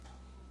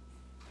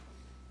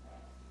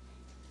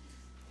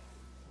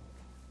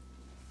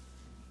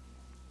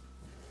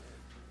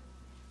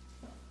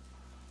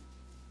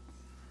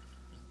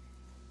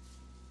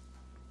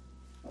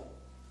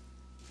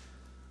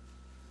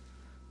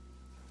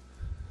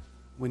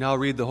We now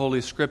read the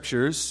Holy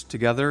Scriptures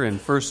together in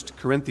 1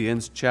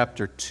 Corinthians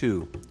chapter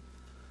 2.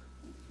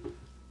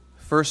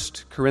 1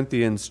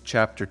 Corinthians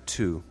chapter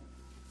 2.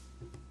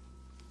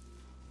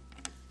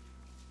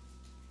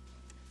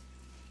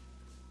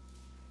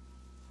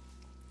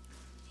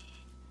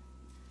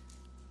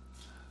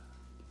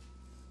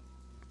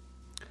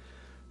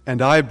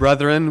 And I,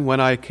 brethren, when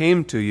I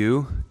came to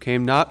you,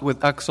 came not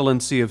with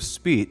excellency of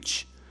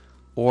speech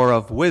or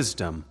of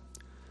wisdom,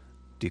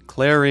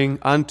 declaring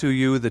unto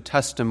you the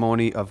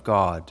testimony of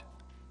God.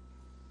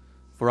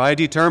 For I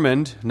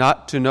determined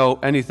not to know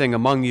anything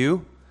among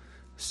you,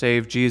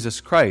 save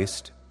Jesus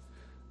Christ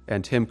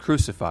and him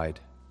crucified.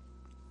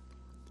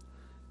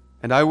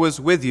 And I was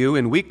with you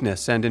in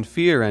weakness and in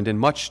fear and in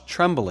much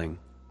trembling.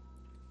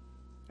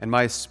 And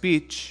my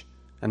speech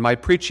and my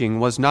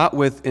preaching was not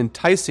with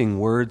enticing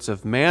words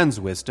of man's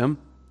wisdom,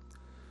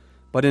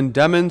 but in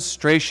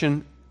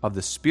demonstration of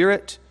the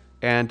Spirit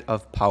and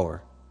of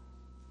power,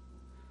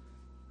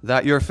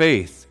 that your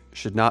faith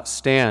should not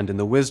stand in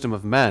the wisdom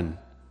of men,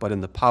 but in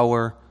the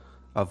power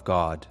of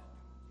God.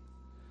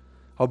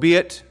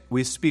 Howbeit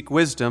we speak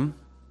wisdom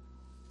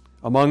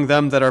among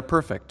them that are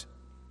perfect,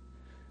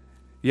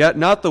 yet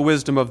not the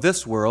wisdom of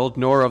this world,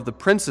 nor of the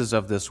princes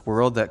of this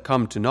world that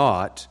come to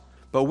naught,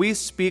 but we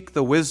speak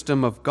the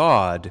wisdom of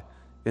God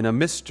in a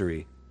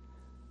mystery,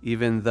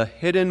 even the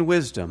hidden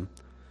wisdom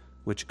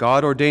which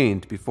God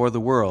ordained before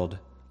the world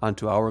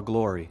unto our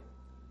glory,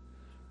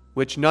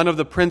 which none of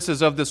the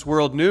princes of this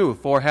world knew,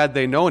 for had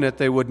they known it,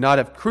 they would not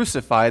have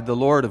crucified the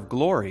Lord of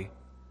glory.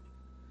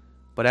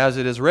 But as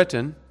it is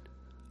written,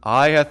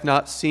 eye hath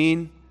not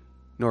seen,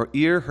 nor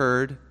ear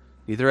heard,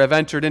 neither have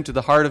entered into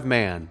the heart of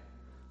man,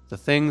 the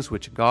things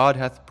which God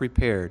hath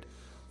prepared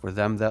for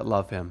them that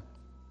love him.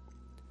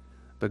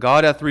 But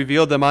God hath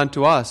revealed them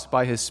unto us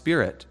by his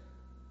Spirit.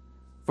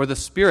 For the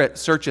Spirit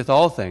searcheth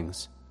all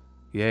things,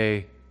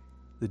 yea,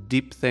 the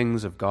deep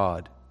things of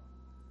God.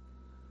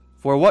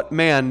 For what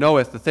man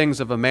knoweth the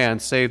things of a man,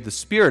 save the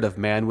spirit of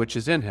man which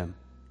is in him?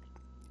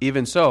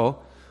 Even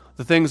so,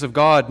 the things of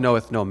God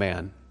knoweth no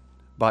man,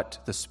 but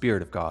the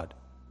Spirit of God.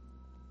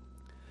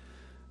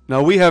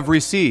 Now we have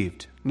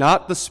received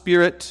not the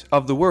spirit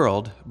of the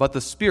world, but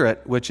the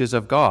Spirit which is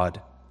of God,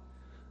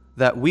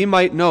 that we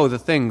might know the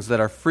things that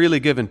are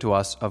freely given to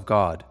us of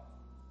God.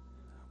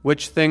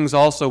 Which things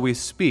also we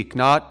speak,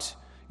 not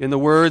in the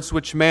words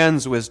which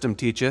man's wisdom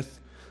teacheth,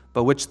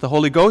 but which the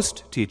Holy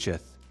Ghost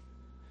teacheth,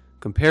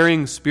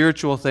 comparing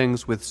spiritual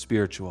things with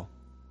spiritual.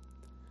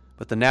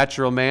 But the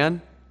natural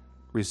man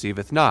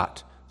receiveth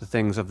not the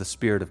things of the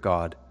Spirit of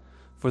God,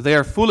 for they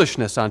are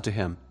foolishness unto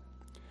him.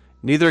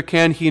 Neither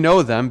can he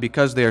know them,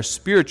 because they are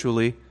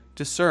spiritually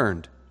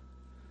discerned.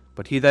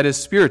 But he that is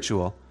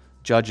spiritual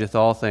judgeth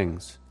all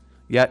things,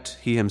 yet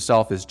he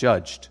himself is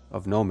judged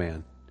of no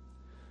man.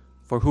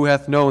 For who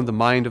hath known the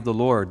mind of the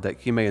Lord,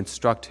 that he may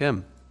instruct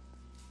him?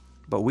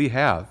 But we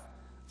have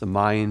the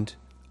mind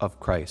of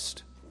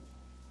Christ.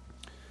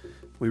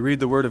 We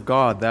read the Word of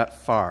God that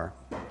far.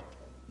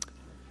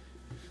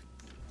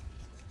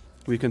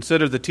 We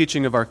consider the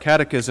teaching of our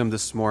catechism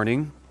this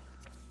morning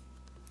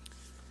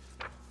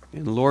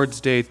in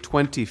Lord's Day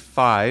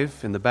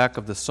 25, in the back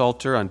of the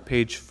Psalter on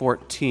page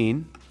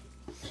 14.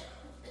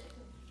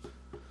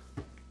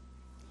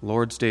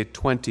 Lord's Day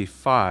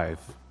 25.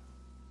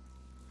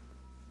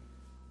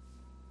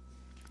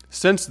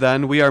 Since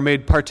then we are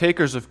made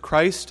partakers of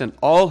Christ and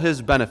all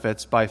his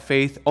benefits by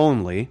faith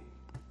only,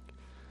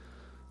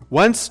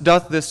 whence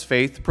doth this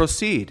faith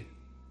proceed?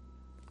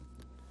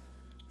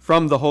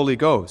 From the Holy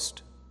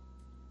Ghost,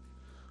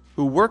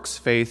 who works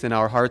faith in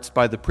our hearts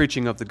by the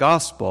preaching of the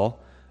gospel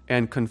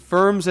and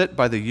confirms it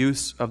by the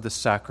use of the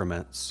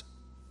sacraments.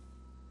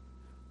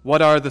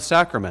 What are the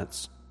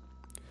sacraments?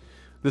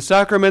 The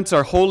sacraments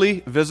are holy,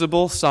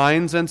 visible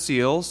signs and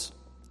seals,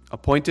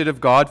 appointed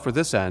of God for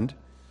this end,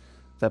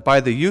 that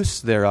by the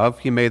use thereof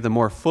he may the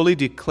more fully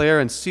declare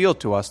and seal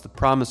to us the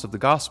promise of the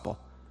gospel,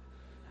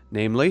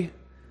 namely,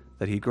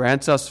 that he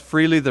grants us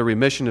freely the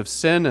remission of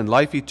sin and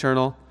life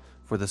eternal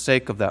for the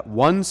sake of that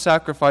one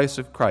sacrifice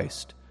of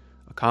Christ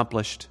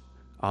accomplished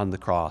on the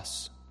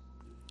cross.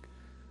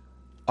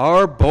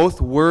 Are both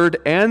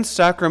word and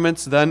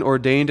sacraments then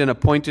ordained and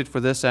appointed for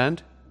this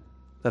end,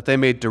 that they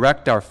may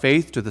direct our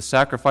faith to the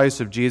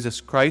sacrifice of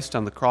Jesus Christ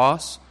on the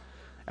cross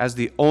as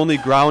the only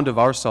ground of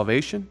our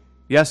salvation?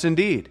 Yes,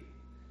 indeed.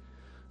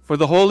 For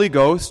the Holy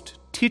Ghost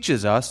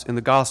teaches us in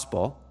the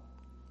gospel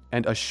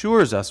and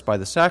assures us by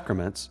the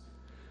sacraments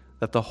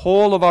that the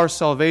whole of our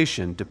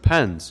salvation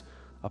depends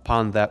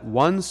upon that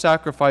one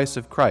sacrifice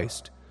of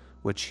Christ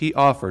which he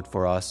offered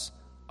for us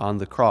on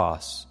the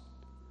cross.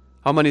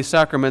 How many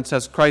sacraments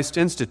has Christ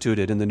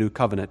instituted in the New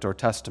Covenant or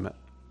Testament?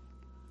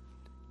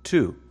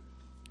 2,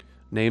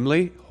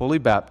 namely, Holy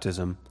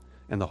Baptism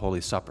and the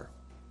Holy Supper.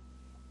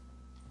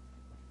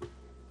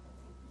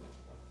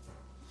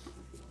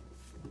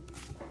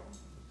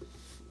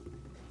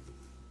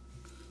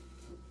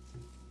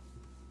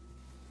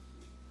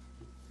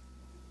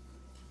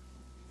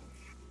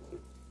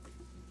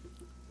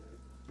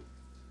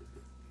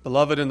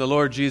 Beloved in the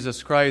Lord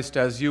Jesus Christ,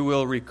 as you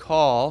will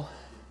recall,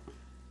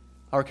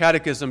 Our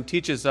catechism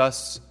teaches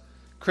us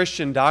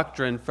Christian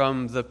doctrine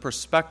from the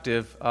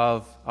perspective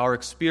of our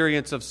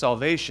experience of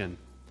salvation.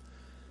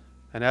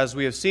 And as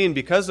we have seen,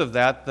 because of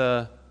that,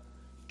 the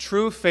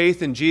true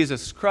faith in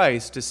Jesus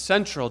Christ is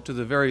central to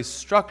the very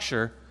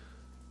structure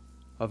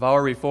of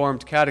our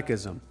Reformed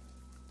catechism.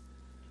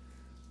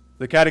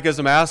 The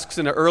catechism asks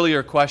in an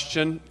earlier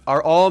question,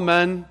 are all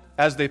men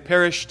as they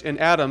perished in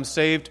Adam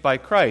saved by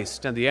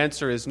Christ? And the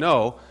answer is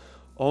no,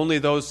 only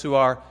those who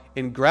are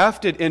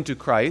engrafted into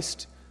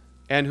Christ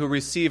and who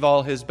receive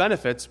all his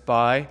benefits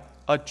by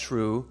a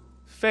true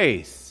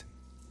faith.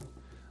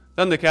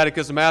 Then the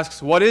catechism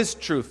asks, what is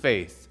true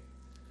faith?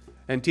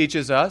 And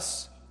teaches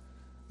us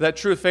that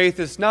true faith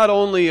is not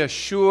only a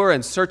sure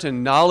and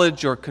certain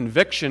knowledge or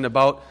conviction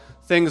about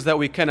things that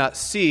we cannot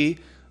see,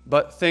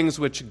 but things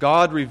which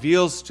God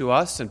reveals to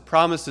us and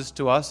promises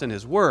to us in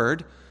his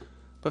word.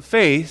 But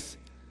faith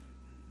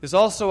is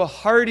also a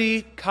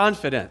hearty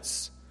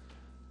confidence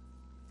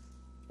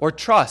or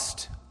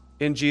trust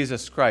in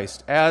Jesus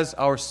Christ as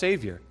our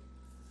Savior,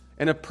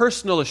 and a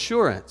personal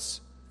assurance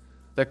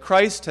that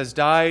Christ has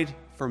died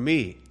for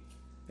me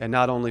and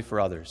not only for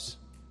others.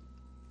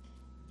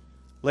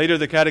 Later,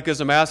 the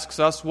Catechism asks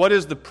us, what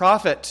is the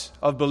profit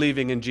of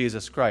believing in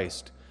Jesus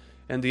Christ?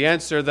 And the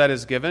answer that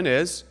is given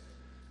is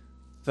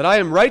that I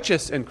am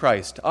righteous in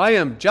Christ. I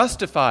am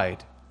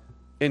justified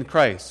in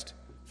Christ,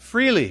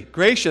 freely,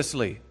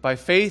 graciously, by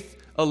faith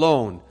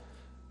alone.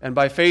 And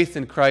by faith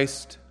in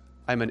Christ,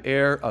 I'm an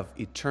heir of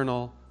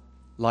eternal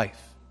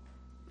life.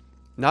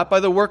 Not by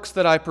the works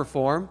that I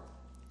perform,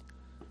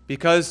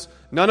 because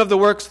none of the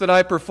works that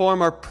I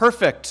perform are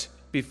perfect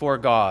before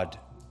God.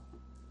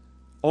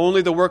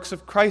 Only the works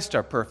of Christ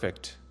are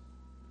perfect,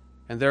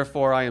 and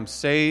therefore I am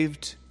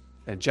saved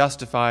and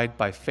justified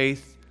by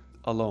faith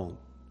alone.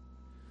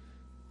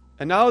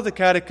 And now the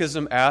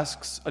Catechism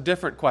asks a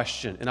different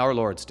question in our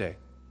Lord's Day.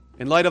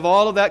 In light of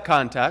all of that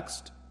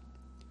context,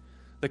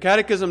 the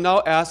Catechism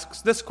now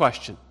asks this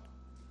question: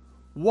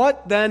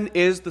 what then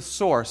is the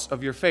source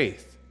of your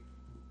faith?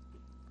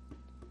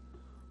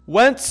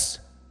 Whence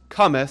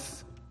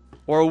cometh,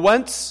 or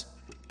whence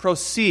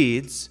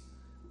proceeds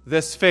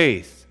this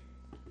faith?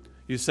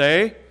 You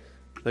say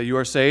that you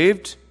are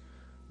saved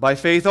by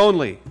faith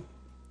only,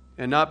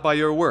 and not by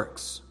your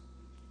works.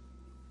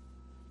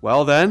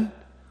 Well then,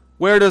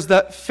 where does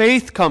that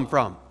faith come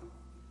from?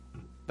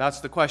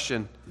 That's the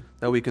question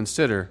that we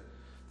consider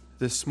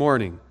this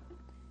morning.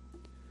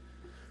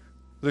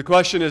 The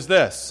question is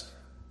this: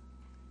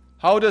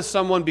 how does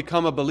someone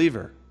become a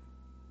believer?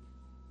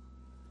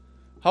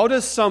 How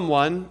does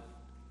someone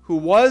who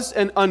was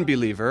an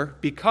unbeliever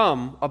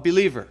become a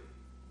believer?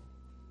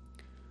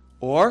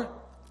 Or,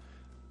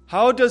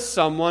 how does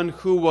someone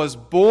who was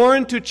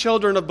born to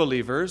children of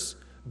believers,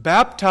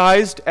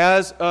 baptized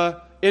as an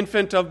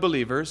infant of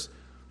believers,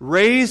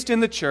 raised in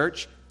the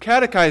church,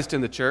 catechized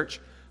in the church,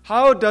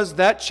 how does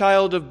that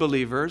child of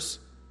believers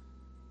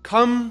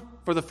come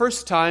for the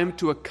first time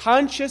to a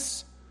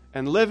conscious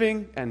and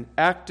living and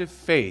active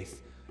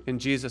faith in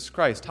Jesus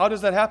Christ? How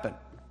does that happen?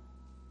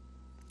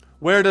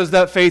 Where does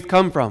that faith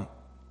come from?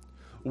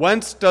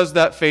 Whence does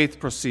that faith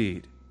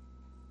proceed?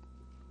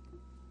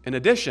 In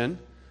addition,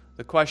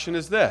 the question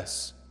is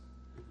this: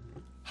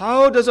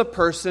 how does a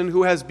person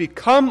who has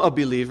become a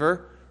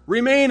believer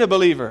remain a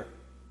believer?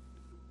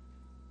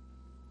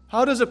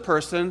 How does a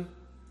person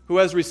who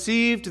has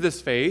received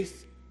this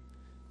faith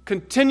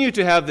continue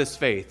to have this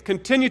faith,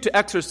 continue to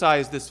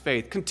exercise this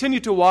faith, continue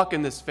to walk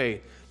in this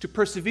faith, to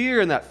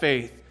persevere in that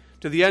faith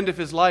to the end of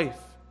his life?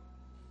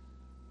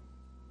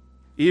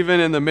 Even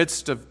in the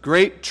midst of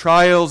great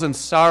trials and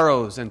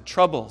sorrows and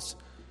troubles,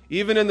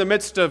 even in the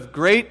midst of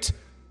great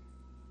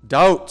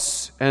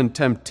doubts and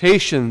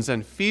temptations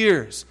and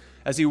fears,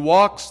 as he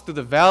walks through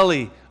the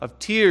valley of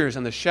tears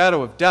and the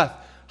shadow of death,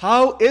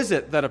 how is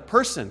it that a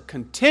person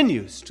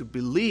continues to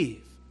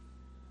believe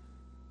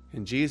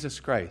in Jesus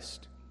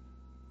Christ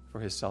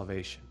for his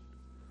salvation?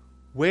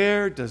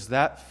 Where does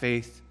that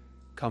faith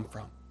come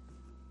from?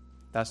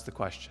 That's the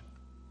question.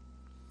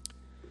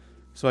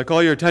 So I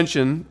call your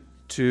attention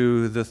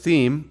to the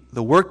theme,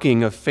 the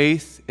working of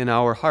faith in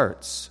our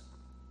hearts.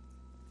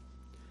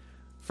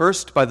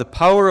 First, by the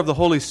power of the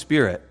Holy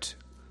Spirit.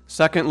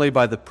 Secondly,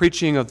 by the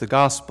preaching of the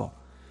gospel.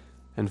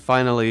 And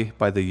finally,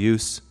 by the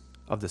use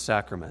of the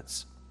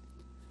sacraments.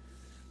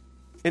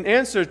 In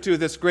answer to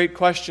this great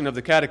question of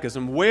the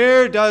Catechism,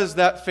 where does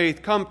that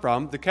faith come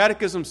from? The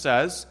Catechism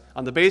says,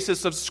 on the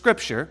basis of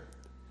Scripture,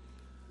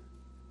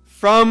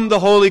 from the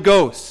Holy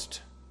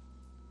Ghost.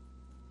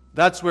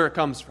 That's where it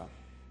comes from.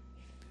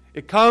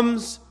 It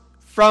comes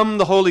from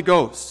the Holy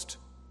Ghost.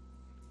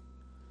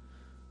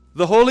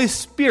 The Holy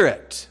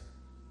Spirit,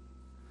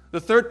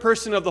 the third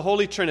person of the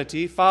Holy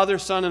Trinity, Father,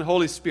 Son, and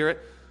Holy Spirit,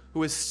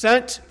 who is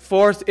sent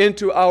forth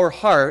into our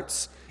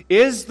hearts,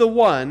 is the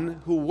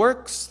one who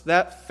works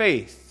that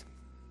faith.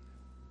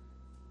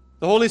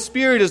 The Holy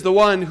Spirit is the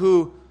one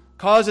who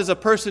causes a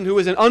person who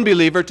is an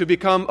unbeliever to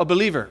become a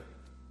believer.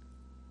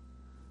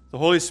 The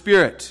Holy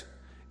Spirit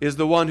is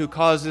the one who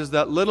causes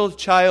that little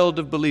child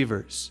of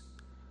believers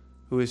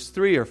who is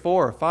 3 or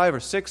 4 or 5 or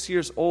 6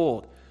 years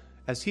old,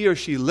 as he or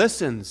she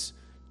listens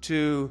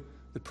to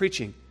the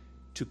preaching,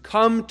 to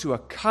come to a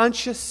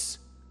conscious,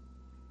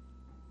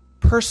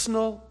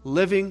 personal,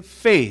 living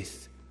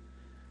faith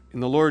in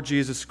the Lord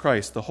Jesus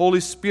Christ. The Holy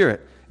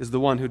Spirit is the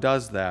one who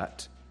does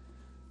that.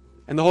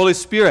 And the Holy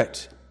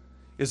Spirit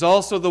is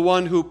also the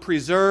one who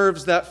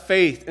preserves that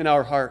faith in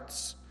our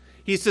hearts.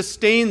 He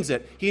sustains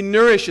it. He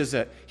nourishes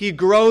it. He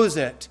grows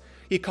it.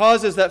 He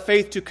causes that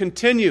faith to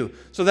continue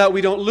so that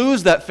we don't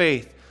lose that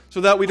faith,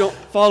 so that we don't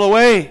fall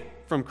away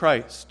from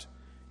Christ.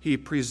 He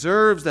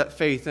preserves that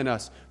faith in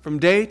us from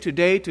day to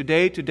day to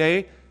day to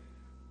day,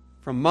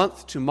 from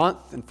month to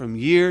month, and from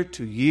year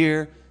to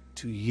year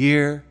to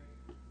year,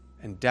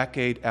 and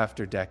decade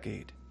after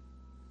decade.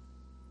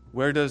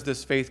 Where does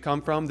this faith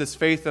come from? This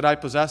faith that I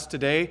possess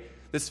today,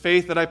 this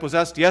faith that I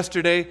possessed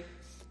yesterday,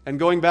 and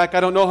going back I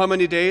don't know how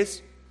many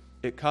days,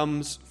 it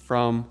comes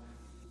from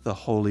the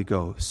Holy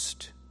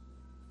Ghost.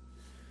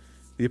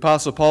 The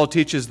Apostle Paul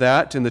teaches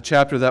that in the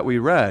chapter that we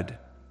read.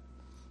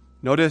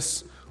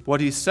 Notice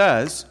what he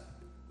says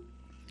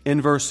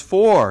in verse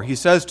 4. He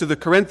says to the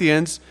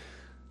Corinthians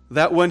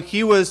that when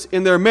he was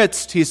in their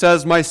midst, he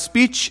says, "My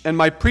speech and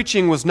my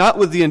preaching was not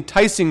with the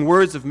enticing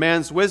words of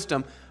man's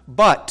wisdom,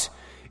 but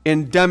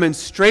in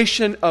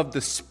demonstration of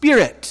the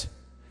Spirit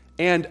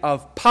and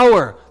of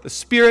power." The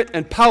Spirit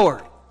and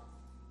power.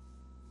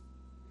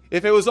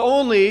 If it was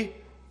only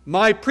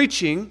my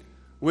preaching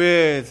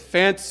with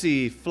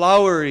fancy,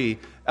 flowery,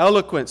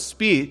 eloquent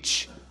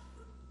speech,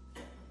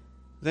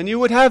 then you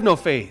would have no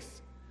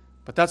faith.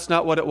 But that's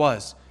not what it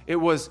was. It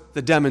was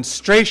the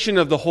demonstration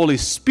of the Holy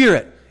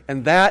Spirit,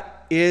 and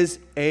that is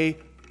a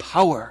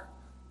power,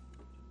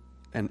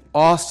 an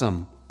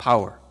awesome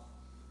power.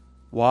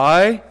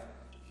 Why?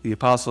 The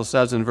apostle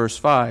says in verse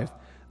 5,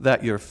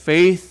 that your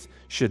faith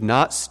should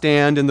not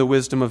stand in the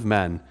wisdom of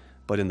men,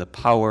 but in the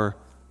power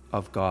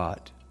of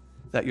God.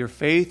 That your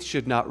faith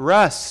should not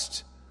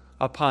rest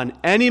upon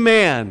any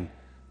man,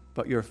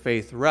 but your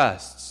faith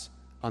rests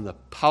on the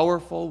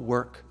powerful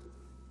work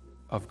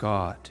of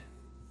God.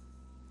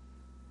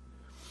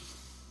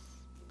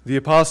 The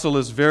apostle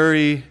is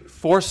very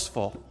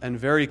forceful and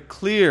very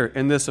clear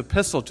in this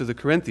epistle to the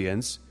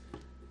Corinthians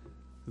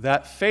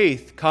that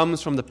faith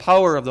comes from the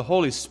power of the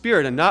Holy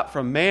Spirit and not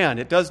from man.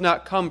 It does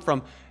not come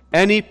from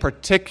any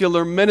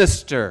particular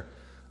minister.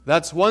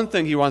 That's one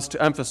thing he wants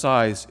to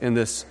emphasize in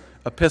this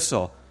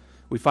epistle.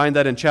 We find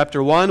that in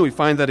chapter 1. We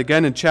find that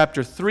again in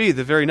chapter 3,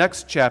 the very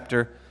next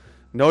chapter.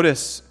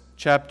 Notice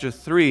chapter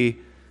 3,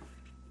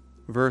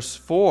 verse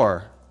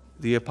 4.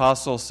 The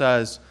apostle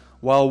says,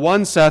 "While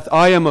one saith,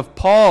 I am of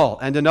Paul,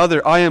 and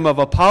another, I am of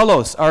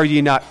Apollos, are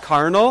ye not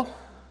carnal?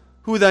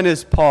 Who then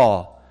is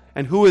Paul,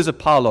 and who is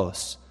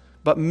Apollos?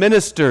 But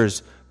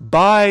ministers,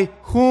 by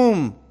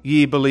whom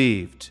ye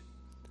believed,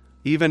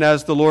 even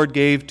as the Lord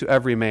gave to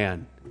every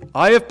man.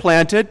 I have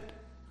planted,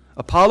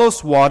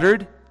 Apollos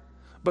watered,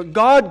 but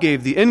God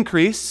gave the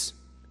increase.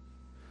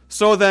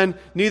 So then,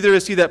 neither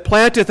is he that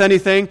planteth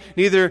anything,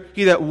 neither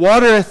he that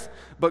watereth,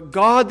 but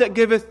God that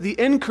giveth the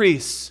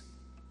increase."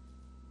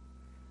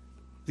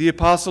 The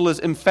apostle is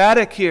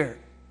emphatic here.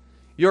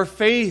 Your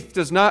faith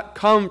does not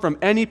come from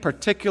any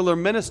particular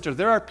minister.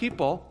 There are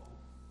people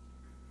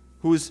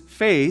whose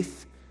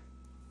faith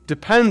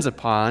depends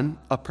upon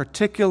a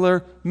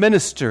particular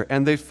minister,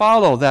 and they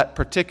follow that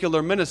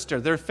particular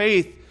minister. Their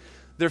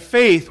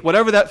faith,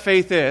 whatever that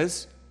faith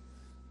is,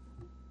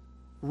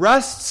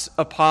 rests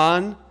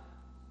upon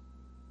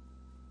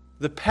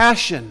the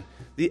passion,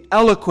 the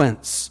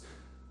eloquence,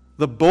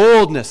 the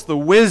boldness, the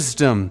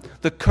wisdom,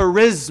 the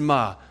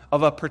charisma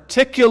of a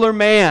particular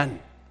man.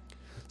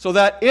 So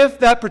that if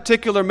that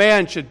particular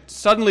man should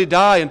suddenly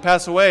die and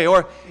pass away,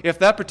 or if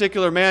that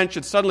particular man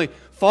should suddenly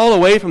fall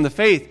away from the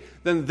faith,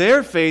 then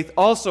their faith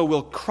also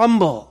will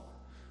crumble,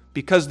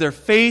 because their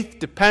faith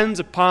depends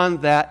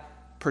upon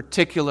that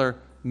particular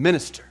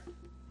minister.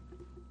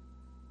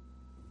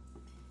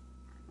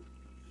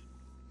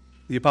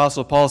 The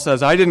Apostle Paul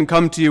says, "I didn't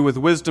come to you with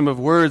wisdom of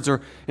words or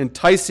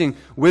enticing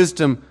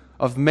wisdom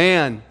of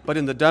man, but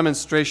in the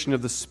demonstration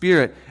of the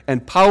Spirit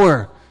and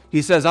power."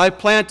 He says, "I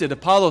planted,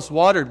 Apollos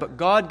watered, but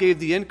God gave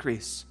the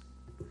increase."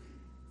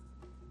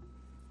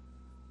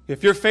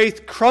 If your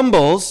faith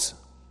crumbles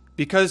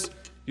because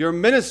your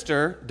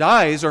minister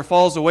dies or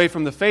falls away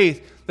from the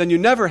faith, then you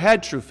never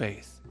had true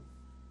faith.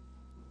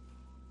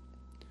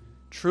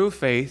 True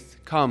faith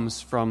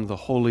comes from the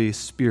Holy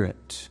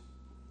Spirit.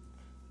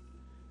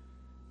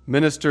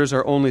 Ministers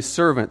are only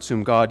servants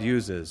whom God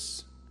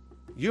uses.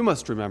 You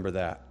must remember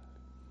that.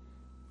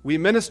 We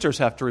ministers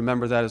have to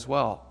remember that as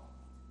well.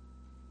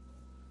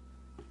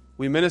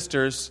 We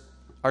ministers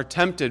are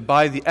tempted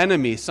by the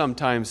enemy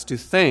sometimes to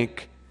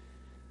think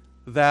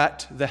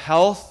that the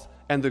health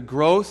and the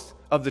growth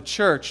of the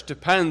church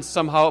depends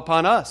somehow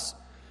upon us.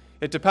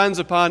 It depends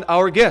upon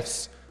our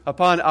gifts,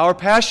 upon our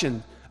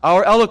passion,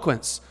 our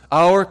eloquence,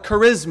 our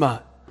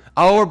charisma,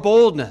 our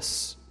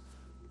boldness,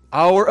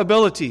 our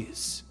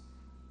abilities.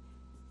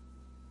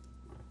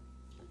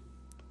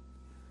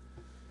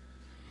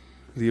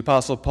 The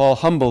Apostle Paul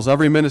humbles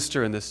every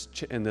minister in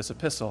this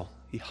epistle.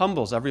 He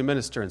humbles every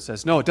minister and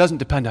says, no, it doesn't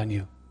depend on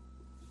you.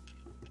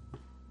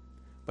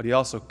 But he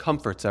also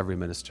comforts every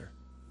minister.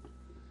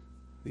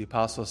 The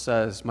apostle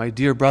says, my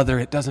dear brother,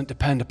 it doesn't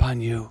depend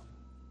upon you.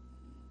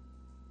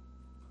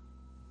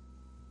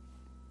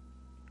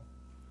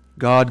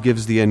 God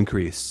gives the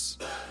increase.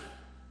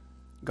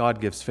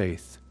 God gives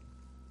faith.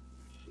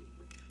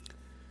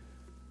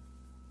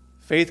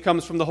 Faith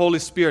comes from the Holy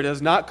Spirit. It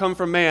does not come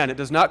from man. It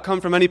does not come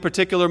from any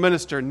particular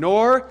minister,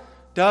 nor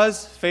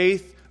does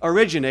faith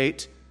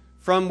originate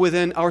from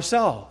within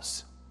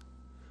ourselves.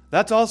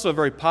 That's also a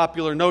very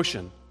popular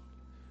notion.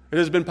 It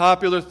has been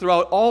popular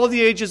throughout all of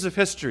the ages of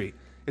history.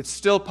 It's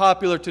still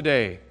popular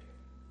today.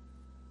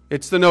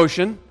 It's the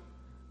notion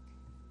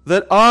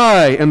that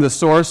I am the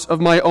source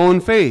of my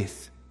own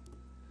faith,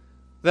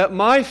 that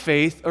my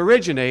faith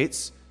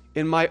originates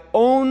in my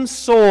own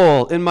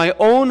soul, in my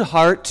own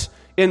heart,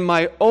 in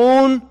my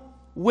own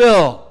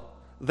will.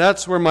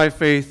 That's where my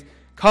faith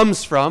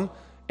comes from,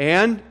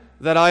 and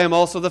that I am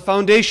also the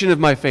foundation of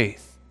my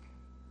faith.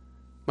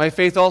 My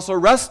faith also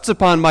rests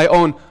upon my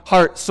own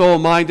heart, soul,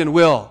 mind, and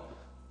will.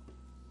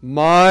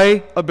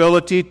 My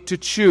ability to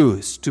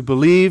choose, to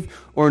believe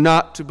or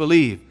not to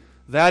believe.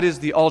 That is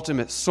the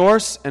ultimate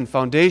source and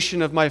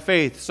foundation of my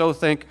faith. So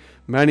think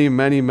many,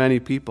 many, many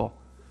people.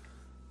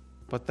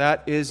 But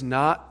that is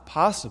not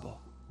possible.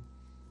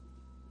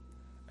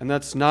 And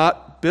that's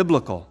not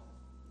biblical.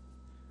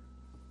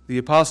 The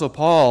Apostle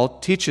Paul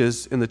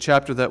teaches in the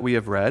chapter that we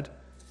have read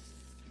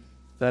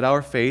that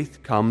our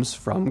faith comes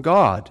from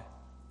God.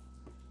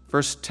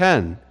 Verse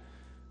 10,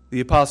 the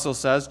Apostle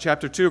says,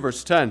 chapter 2,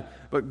 verse 10,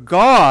 but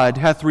God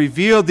hath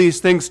revealed these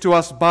things to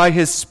us by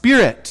His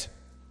Spirit.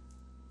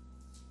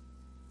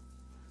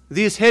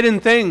 These hidden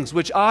things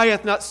which eye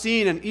hath not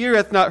seen and ear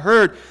hath not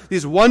heard,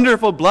 these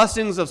wonderful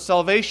blessings of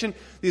salvation,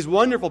 these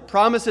wonderful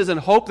promises and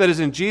hope that is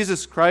in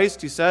Jesus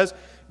Christ, he says,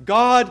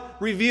 God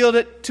revealed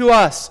it to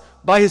us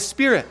by His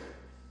Spirit.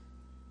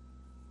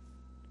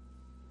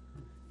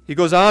 He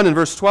goes on in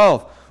verse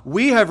 12,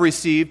 we have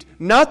received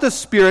not the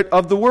spirit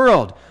of the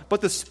world,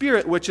 but the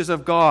Spirit which is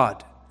of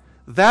God,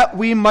 that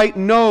we might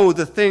know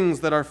the things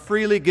that are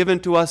freely given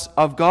to us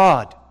of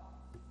God.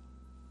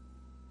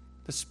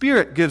 The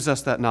Spirit gives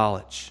us that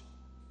knowledge.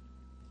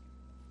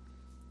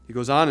 He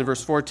goes on in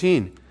verse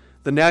 14,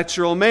 the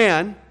natural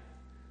man,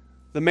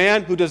 the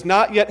man who does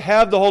not yet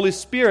have the Holy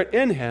Spirit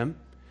in him,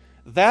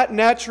 that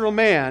natural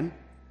man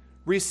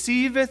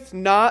receiveth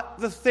not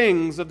the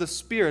things of the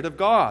Spirit of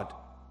God,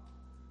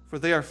 for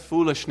they are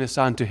foolishness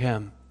unto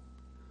him.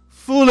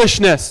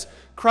 Foolishness.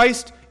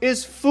 Christ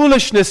is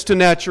foolishness to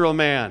natural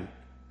man.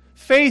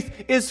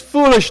 Faith is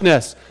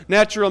foolishness.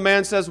 Natural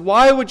man says,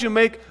 why would you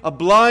make a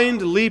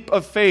blind leap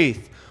of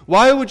faith?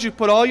 Why would you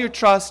put all your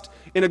trust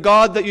in a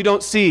God that you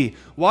don't see?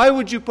 Why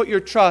would you put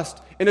your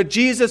trust in a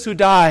Jesus who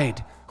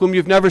died, whom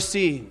you've never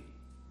seen?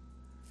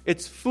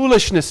 It's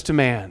foolishness to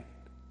man.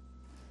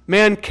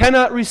 Man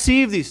cannot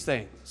receive these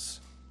things.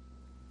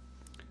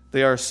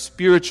 They are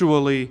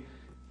spiritually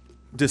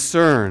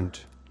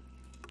discerned.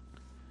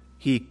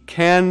 He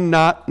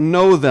cannot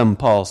know them,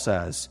 Paul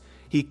says.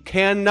 He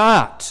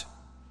cannot.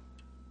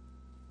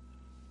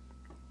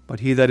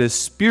 But he that is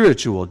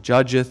spiritual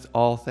judgeth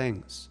all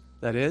things.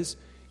 That is,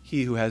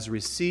 he who has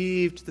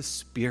received the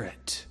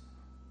Spirit.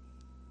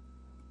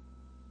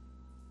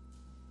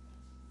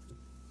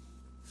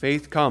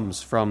 Faith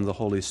comes from the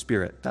Holy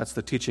Spirit. That's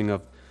the teaching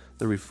of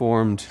the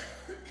Reformed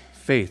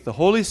faith. The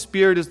Holy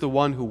Spirit is the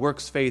one who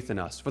works faith in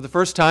us. For the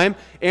first time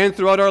and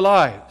throughout our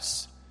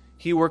lives,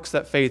 He works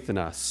that faith in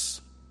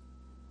us.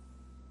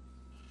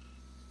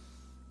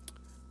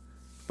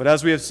 But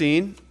as we have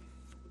seen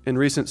in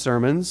recent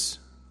sermons,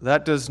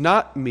 that does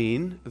not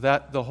mean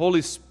that the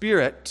Holy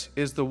Spirit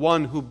is the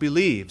one who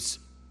believes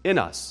in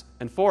us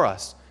and for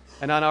us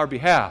and on our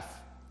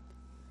behalf.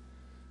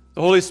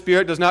 The Holy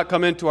Spirit does not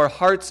come into our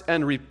hearts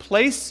and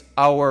replace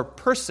our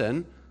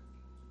person.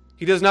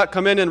 He does not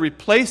come in and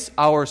replace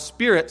our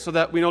spirit so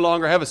that we no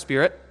longer have a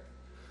spirit.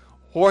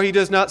 Or He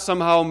does not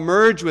somehow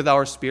merge with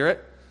our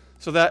spirit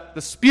so that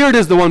the Spirit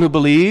is the one who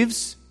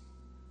believes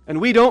and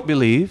we don't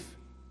believe.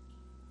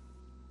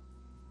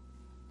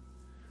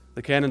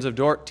 The canons of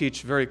Dort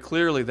teach very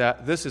clearly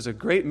that this is a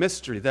great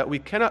mystery that we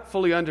cannot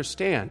fully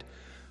understand.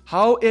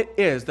 How it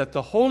is that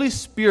the Holy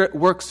Spirit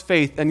works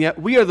faith and yet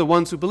we are the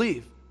ones who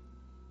believe.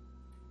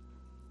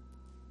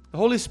 The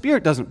Holy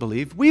Spirit doesn't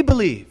believe, we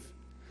believe.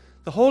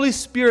 The Holy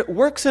Spirit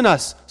works in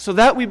us so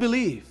that we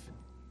believe.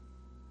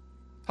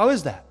 How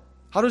is that?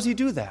 How does He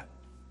do that?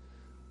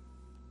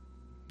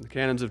 The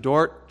canons of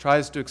Dort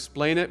tries to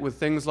explain it with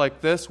things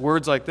like this,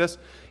 words like this.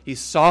 He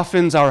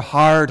softens our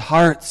hard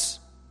hearts.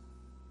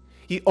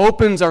 He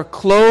opens our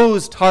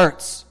closed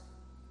hearts.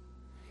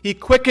 He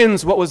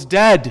quickens what was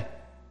dead.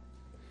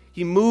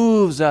 He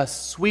moves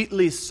us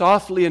sweetly,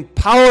 softly, and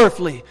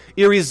powerfully,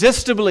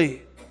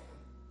 irresistibly,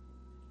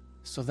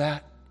 so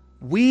that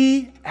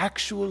we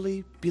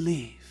actually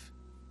believe.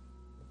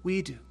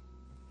 We do.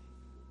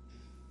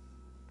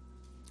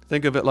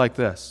 Think of it like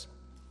this.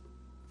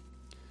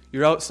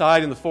 You're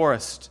outside in the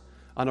forest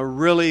on a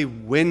really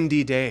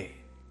windy day.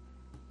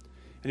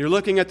 And you're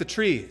looking at the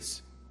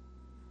trees,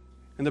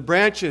 and the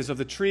branches of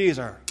the trees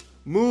are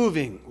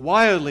moving,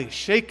 wildly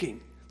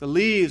shaking. The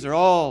leaves are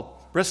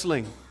all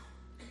bristling.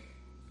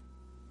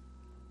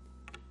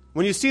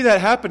 When you see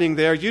that happening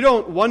there, you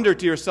don't wonder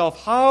to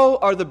yourself, how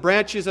are the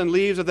branches and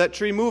leaves of that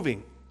tree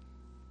moving?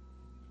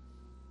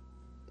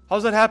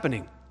 How's that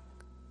happening?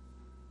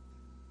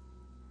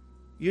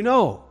 You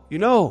know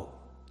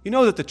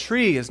that the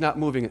tree is not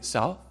moving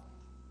itself.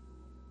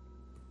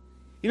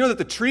 You know that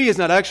the tree is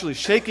not actually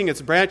shaking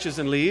its branches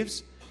and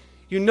leaves.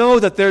 You know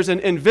that there's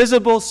an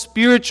invisible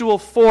spiritual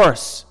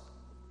force.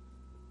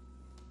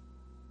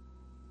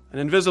 An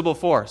invisible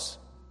force,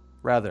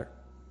 rather.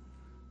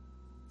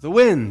 The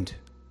wind.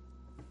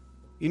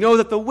 You know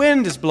that the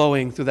wind is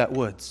blowing through that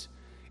woods.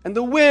 And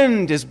the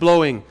wind is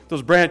blowing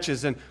those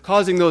branches and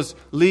causing those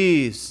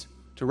leaves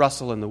to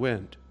rustle in the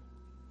wind.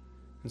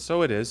 And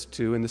so it is,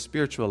 too, in the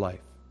spiritual life.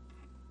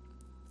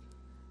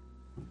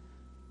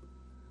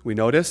 We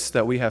notice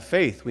that we have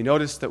faith. We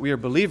notice that we are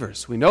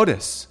believers. We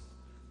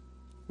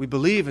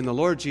believe in the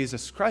Lord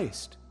Jesus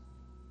Christ.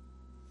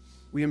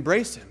 We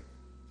embrace Him.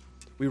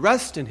 We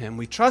rest in Him.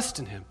 We trust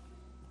in Him.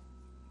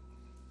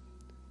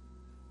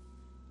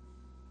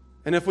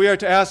 And if we are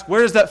to ask,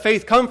 where does that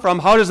faith come from?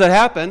 How does that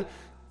happen?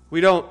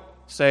 We don't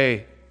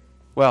say,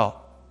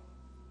 well,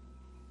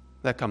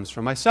 that comes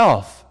from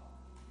myself.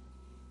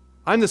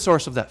 I'm the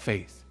source of that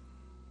faith.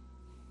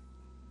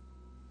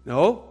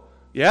 No.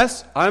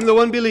 Yes, I'm the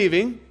one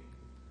believing,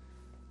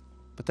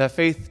 but that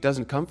faith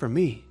doesn't come from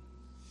me.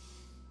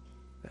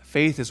 That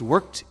faith is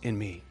worked in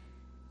me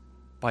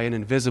by an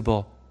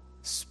invisible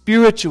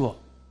spiritual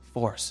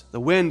force.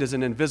 The wind is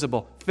an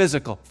invisible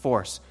physical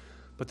force,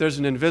 but there's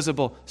an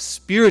invisible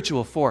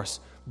spiritual force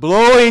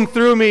blowing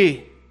through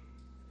me.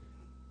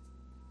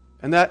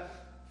 And that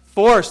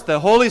force,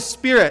 the Holy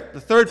Spirit, the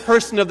third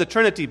person of the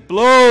Trinity,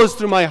 blows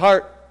through my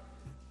heart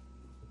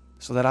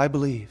so that I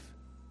believe.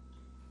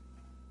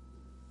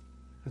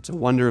 It's a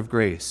wonder of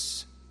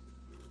grace.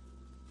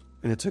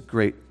 And it's a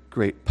great,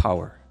 great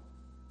power.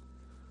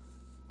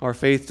 Our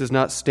faith does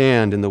not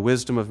stand in the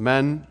wisdom of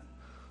men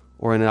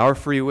or in our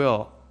free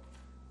will,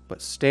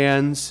 but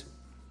stands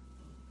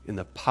in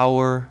the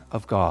power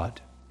of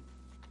God.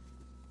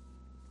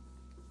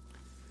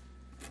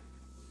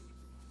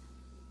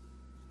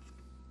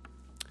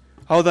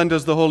 How then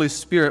does the Holy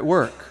Spirit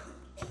work?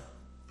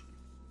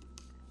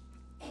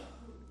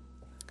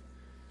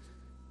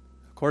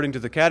 According to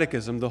the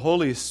Catechism, the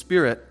Holy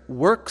Spirit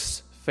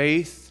works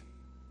faith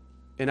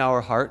in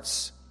our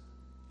hearts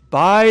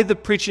by the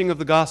preaching of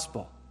the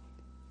gospel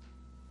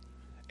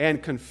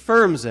and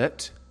confirms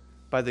it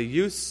by the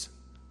use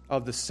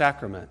of the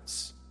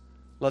sacraments.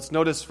 Let's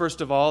notice, first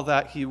of all,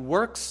 that He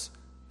works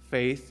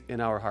faith in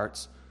our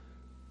hearts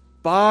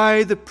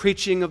by the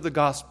preaching of the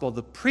gospel.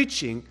 The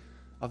preaching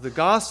of the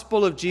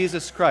gospel of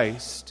Jesus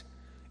Christ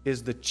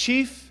is the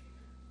chief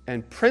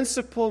and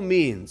principal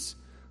means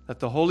that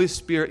the Holy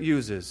Spirit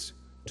uses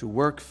to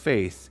work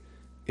faith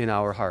in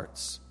our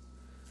hearts.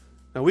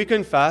 Now, we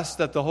confess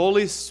that the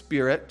Holy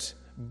Spirit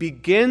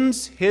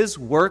begins His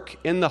work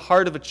in the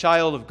heart of a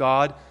child of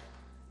God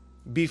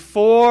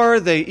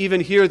before they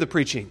even hear the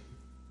preaching.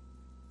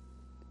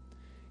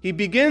 He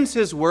begins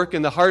His work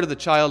in the heart of the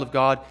child of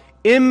God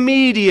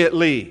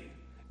immediately,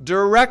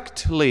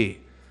 directly,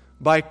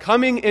 by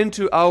coming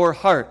into our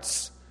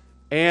hearts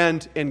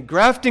and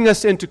engrafting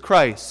us into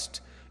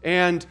Christ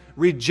and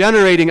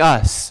regenerating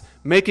us,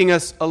 making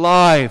us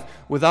alive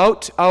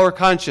without our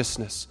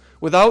consciousness,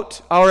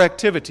 without our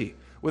activity,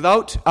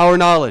 without our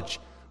knowledge.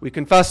 We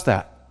confess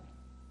that.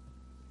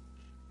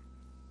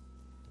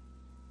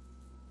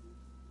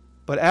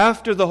 But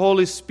after the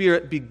Holy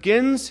Spirit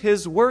begins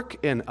His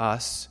work in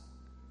us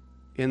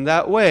in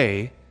that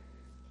way,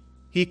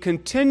 He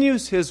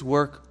continues His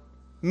work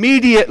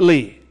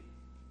immediately.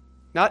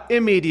 Not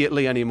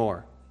immediately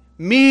anymore.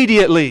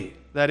 Immediately.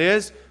 That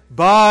is,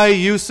 by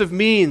use of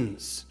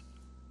means.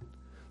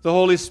 The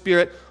Holy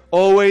Spirit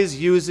always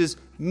uses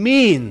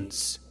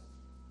means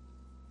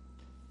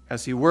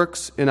as He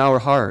works in our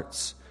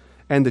hearts.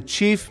 And the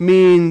chief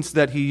means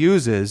that He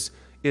uses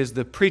is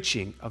the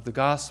preaching of the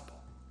gospel.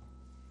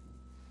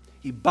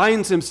 He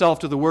binds Himself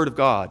to the Word of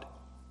God.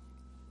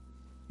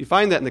 You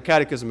find that in the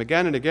Catechism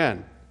again and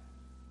again.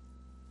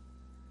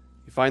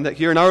 You find that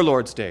here in our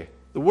Lord's Day.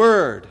 The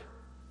Word,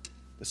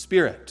 the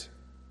Spirit.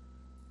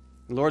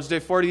 In Lord's Day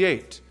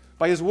 48,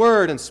 by His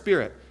Word and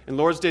Spirit. In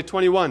Lord's Day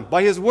 21,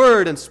 by His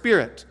Word and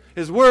Spirit.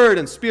 His Word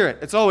and Spirit.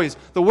 It's always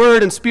the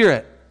Word and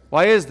Spirit.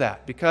 Why is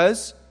that?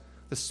 Because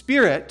the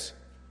Spirit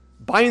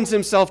binds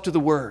Himself to the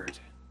Word.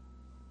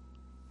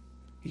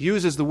 He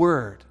uses the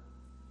Word.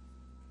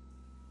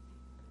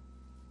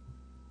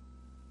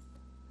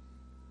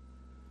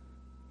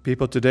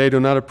 People today do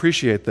not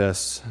appreciate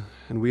this,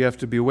 and we have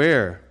to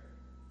beware.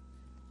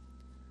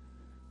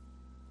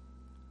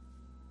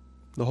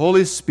 The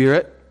Holy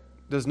Spirit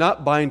does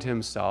not bind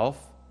Himself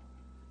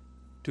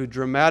to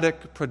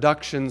dramatic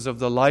productions of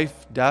the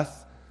life,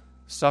 death,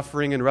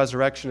 suffering, and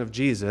resurrection of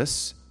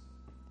Jesus.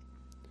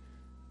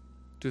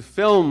 to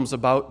films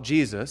about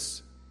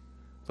Jesus,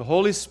 the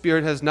Holy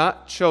Spirit has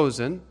not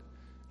chosen.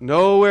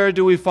 Nowhere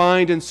do we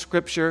find in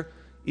Scripture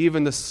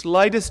even the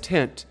slightest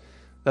hint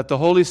that the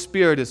Holy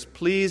Spirit is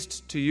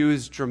pleased to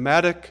use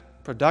dramatic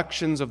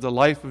productions of the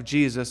life of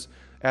Jesus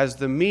as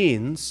the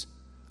means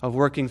of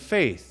working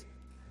faith,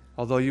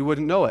 although you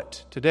wouldn't know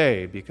it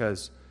today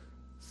because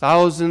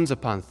thousands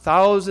upon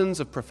thousands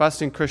of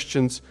professing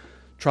Christians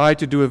try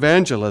to do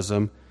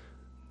evangelism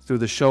through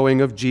the showing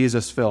of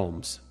Jesus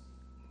films.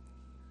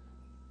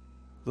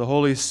 The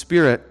Holy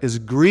Spirit is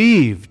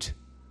grieved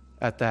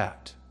at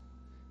that.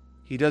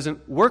 He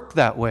doesn't work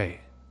that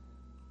way.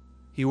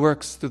 He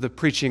works through the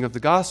preaching of the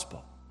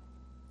gospel.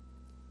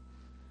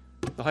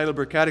 The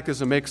Heidelberg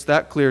Catechism makes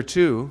that clear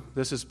too.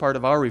 This is part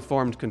of our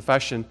Reformed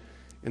confession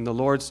in the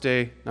Lord's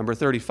Day, number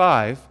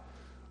 35,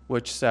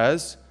 which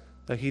says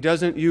that he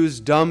doesn't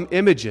use dumb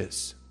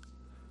images,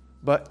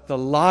 but the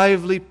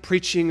lively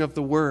preaching of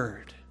the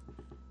Word.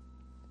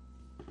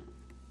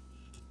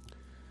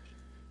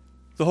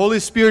 The Holy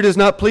Spirit is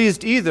not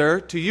pleased either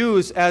to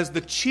use as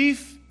the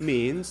chief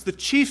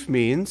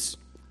means,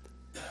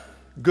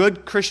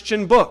 good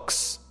Christian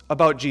books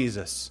about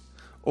Jesus,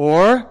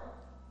 or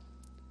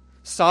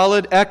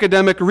solid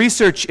academic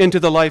research into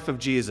the life of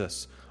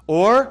Jesus,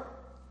 or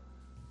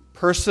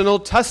personal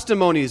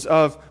testimonies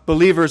of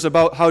believers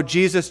about how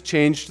Jesus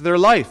changed their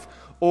life,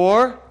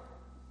 or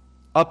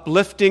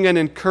uplifting and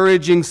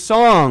encouraging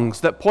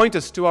songs that point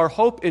us to our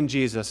hope in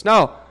Jesus.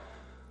 Now,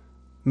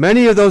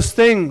 many of those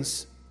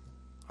things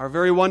are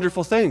very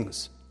wonderful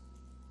things.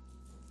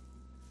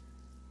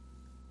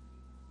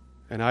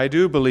 And I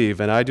do believe,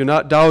 and I do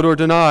not doubt or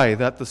deny,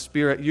 that the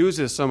Spirit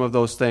uses some of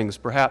those things,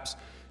 perhaps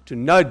to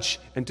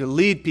nudge and to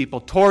lead people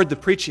toward the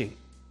preaching,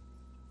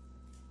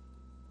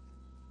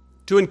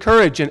 to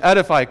encourage and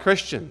edify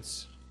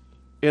Christians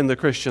in the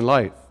Christian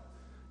life.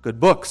 Good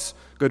books,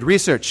 good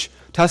research,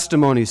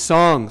 testimonies,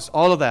 songs,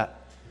 all of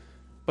that.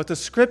 But the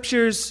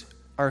Scriptures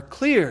are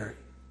clear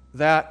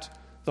that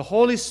the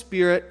Holy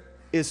Spirit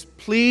is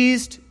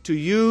pleased to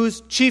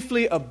use,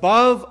 chiefly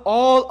above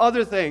all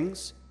other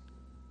things,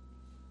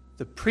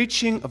 the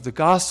preaching of the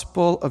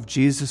gospel of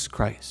Jesus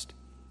Christ.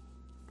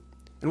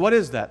 And what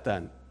is that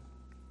then?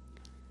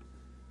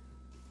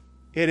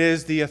 It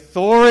is the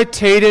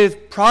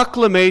authoritative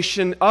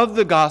proclamation of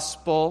the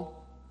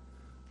gospel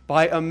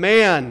by a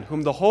man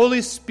whom the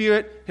Holy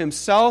Spirit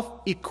himself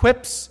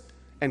equips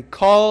and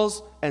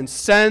calls and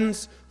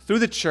sends through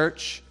the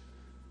church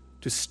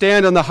to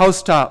stand on the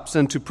housetops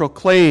and to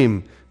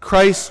proclaim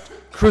Christ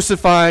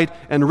crucified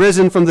and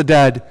risen from the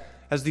dead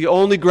as the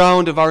only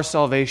ground of our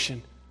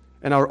salvation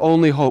and our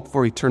only hope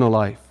for eternal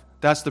life.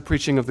 That's the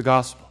preaching of the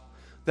gospel.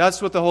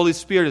 That's what the Holy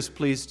Spirit is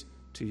pleased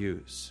to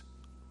use.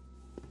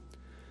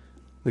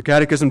 The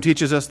Catechism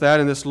teaches us that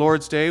in this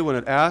Lord's Day when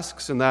it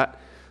asks in that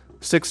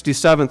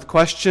 67th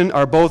question,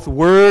 are both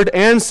word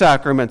and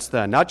sacraments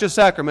then, not just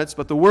sacraments,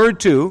 but the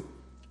word too,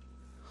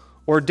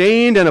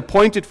 ordained and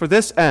appointed for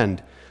this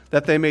end,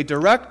 that they may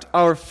direct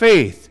our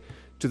faith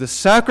to the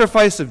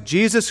sacrifice of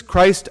Jesus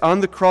Christ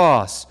on the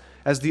cross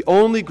as the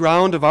only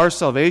ground of our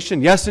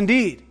salvation? Yes,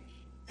 indeed.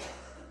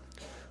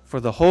 For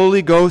the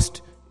Holy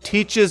Ghost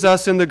teaches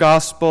us in the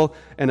gospel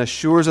and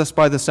assures us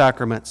by the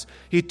sacraments.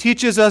 He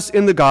teaches us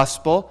in the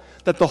gospel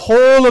that the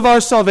whole of our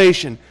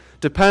salvation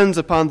depends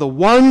upon the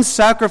one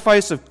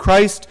sacrifice of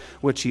Christ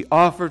which he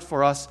offered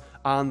for us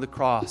on the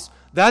cross.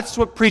 That's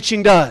what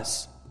preaching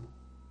does.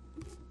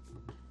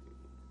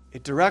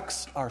 It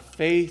directs our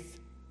faith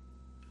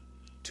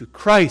to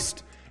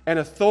Christ and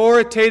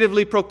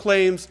authoritatively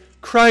proclaims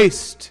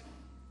Christ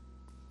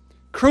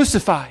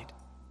crucified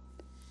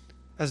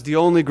as the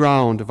only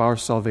ground of our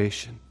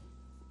salvation.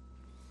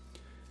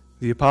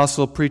 The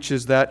apostle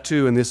preaches that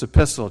too in this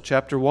epistle,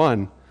 chapter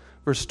 1,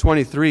 verse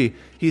 23.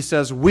 He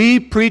says, "We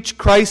preach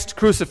Christ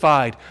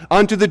crucified,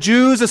 unto the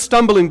Jews a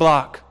stumbling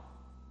block."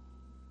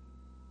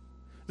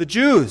 The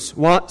Jews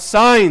want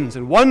signs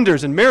and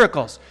wonders and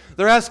miracles.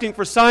 They're asking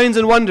for signs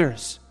and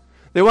wonders.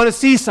 They want to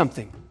see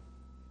something.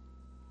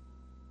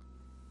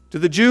 To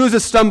the Jews, a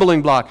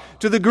stumbling block.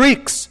 To the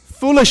Greeks,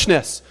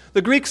 foolishness.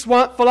 The Greeks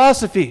want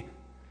philosophy.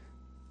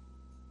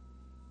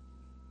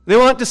 They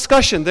want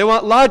discussion. They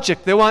want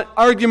logic. They want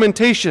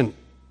argumentation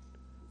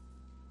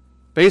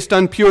based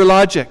on pure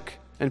logic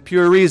and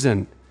pure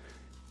reason.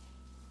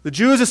 The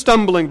Jews, a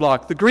stumbling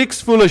block. The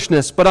Greeks,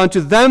 foolishness. But unto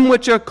them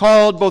which are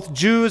called, both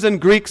Jews and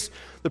Greeks,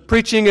 the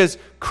preaching is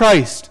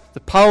Christ,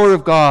 the power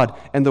of God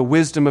and the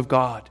wisdom of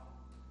God.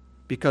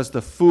 Because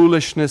the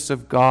foolishness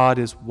of God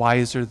is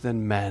wiser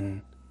than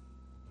men.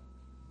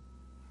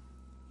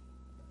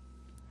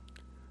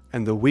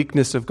 And the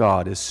weakness of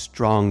God is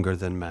stronger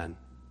than men.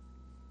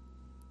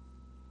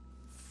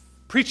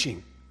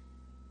 Preaching.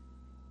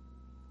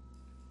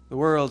 The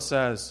world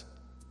says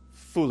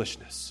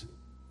foolishness.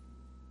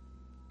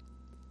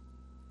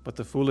 But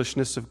the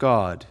foolishness of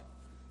God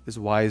is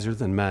wiser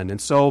than men. And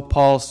so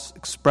Paul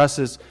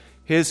expresses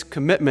his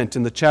commitment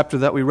in the chapter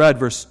that we read,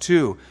 verse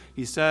 2.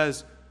 He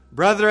says,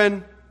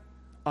 "Brethren,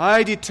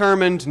 I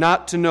determined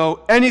not to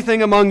know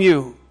anything among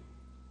you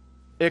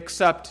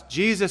except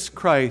Jesus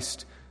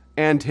Christ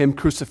and Him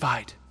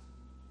crucified.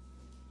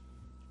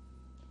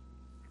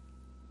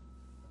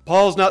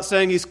 Paul's not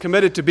saying he's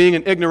committed to being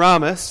an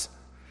ignoramus.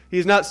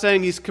 He's not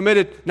saying he's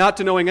committed not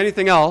to knowing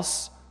anything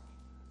else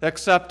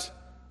except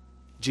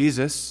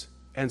Jesus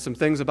and some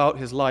things about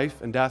His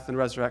life and death and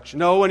resurrection.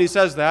 No, when he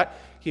says that,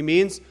 he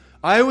means,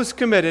 I was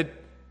committed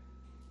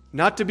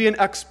not to be an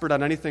expert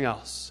on anything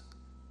else.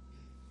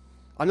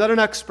 I'm not an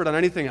expert on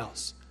anything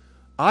else.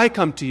 I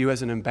come to you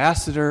as an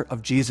ambassador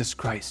of Jesus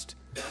Christ.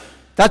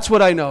 That's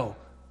what I know.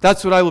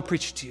 That's what I will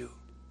preach to you.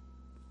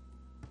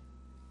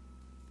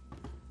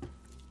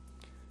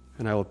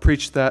 And I will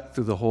preach that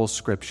through the whole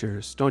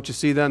Scriptures. Don't you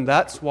see then?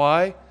 That's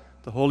why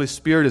the Holy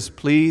Spirit is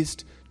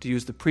pleased to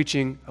use the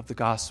preaching of the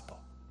gospel.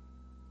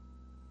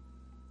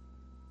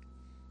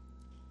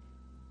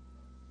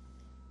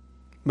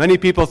 Many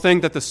people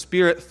think that the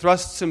Spirit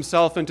thrusts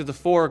Himself into the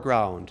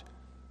foreground,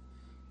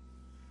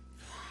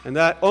 and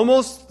that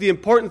almost the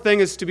important thing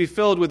is to be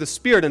filled with the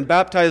Spirit and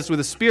baptized with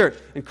the Spirit.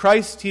 And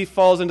Christ, He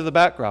falls into the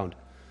background.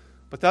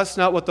 But that's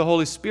not what the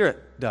Holy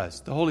Spirit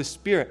does. The Holy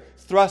Spirit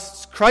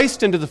thrusts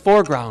Christ into the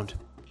foreground.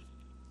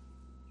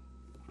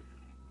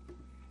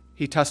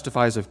 He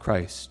testifies of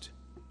Christ.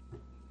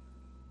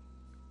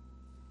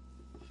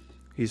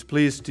 He's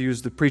pleased to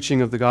use the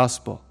preaching of the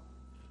gospel,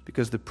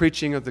 because the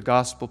preaching of the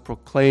gospel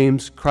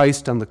proclaims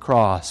Christ on the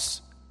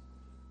cross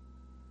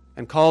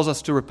and calls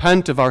us to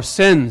repent of our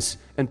sins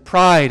and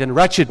pride and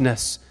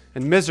wretchedness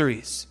and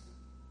miseries,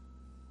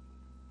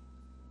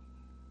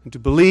 and to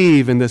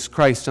believe in this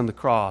Christ on the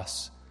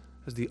cross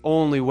as the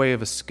only way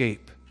of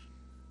escape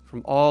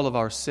from all of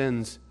our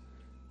sins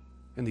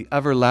and the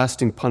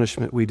everlasting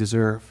punishment we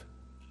deserve.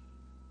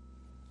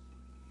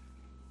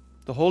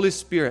 The Holy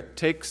Spirit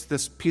takes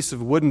this piece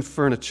of wooden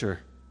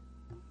furniture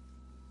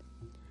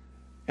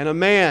and a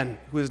man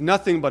who is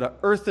nothing but an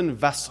earthen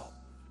vessel,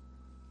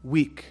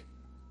 weak,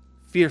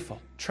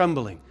 fearful,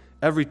 trembling,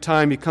 every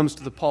time he comes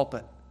to the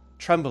pulpit,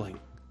 trembling.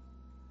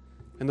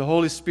 And the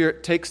Holy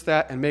Spirit takes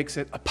that and makes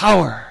it a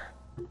power.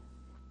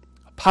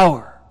 A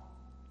power.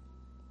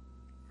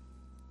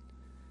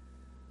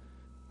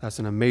 That's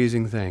an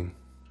amazing thing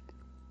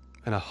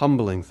and a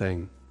humbling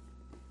thing.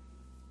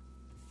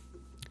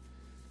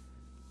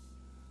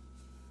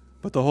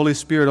 But the Holy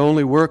Spirit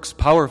only works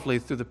powerfully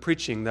through the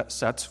preaching that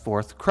sets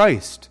forth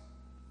Christ.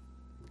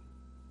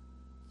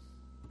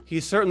 He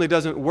certainly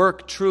doesn't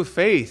work true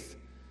faith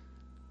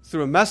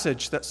through a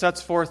message that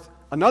sets forth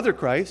another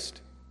Christ,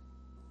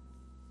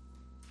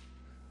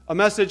 a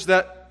message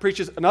that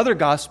preaches another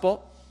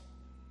gospel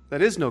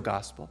that is no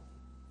gospel.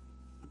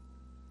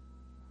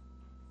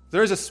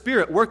 There is a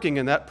spirit working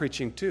in that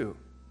preaching too.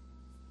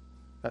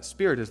 That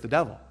spirit is the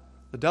devil.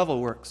 The devil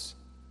works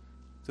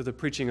through the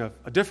preaching of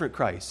a different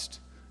Christ,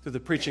 through the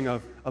preaching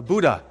of a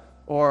Buddha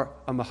or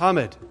a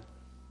Muhammad,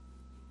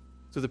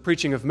 through the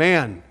preaching of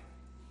man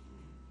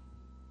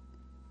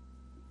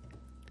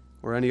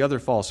or any other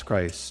false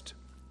Christ.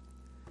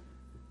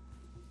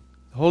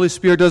 The Holy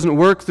Spirit doesn't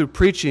work through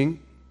preaching,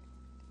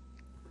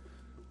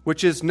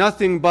 which is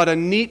nothing but a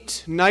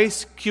neat,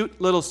 nice,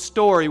 cute little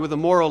story with a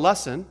moral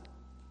lesson,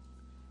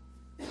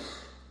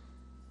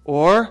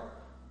 or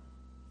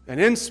an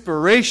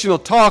inspirational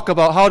talk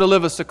about how to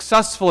live a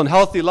successful and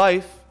healthy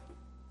life,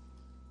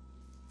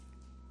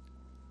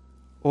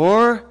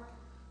 or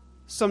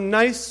some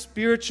nice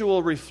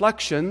spiritual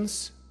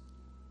reflections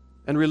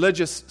and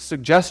religious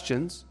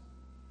suggestions.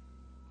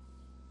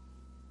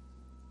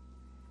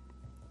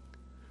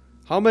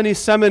 How many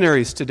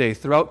seminaries today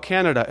throughout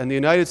Canada and the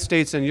United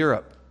States and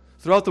Europe,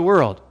 throughout the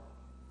world,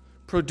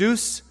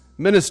 produce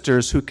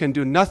ministers who can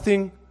do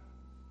nothing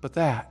but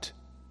that?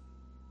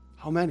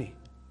 How many?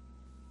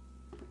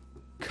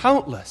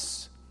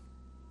 Countless.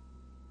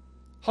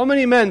 How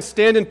many men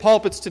stand in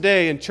pulpits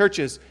today in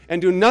churches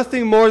and do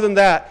nothing more than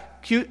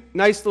that? Cute,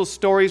 nice little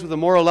stories with a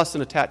moral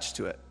lesson attached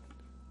to it.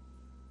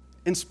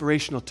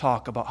 Inspirational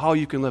talk about how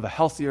you can live a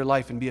healthier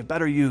life and be a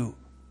better you.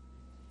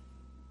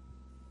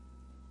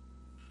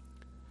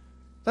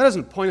 That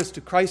doesn't point us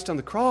to Christ on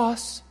the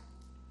cross.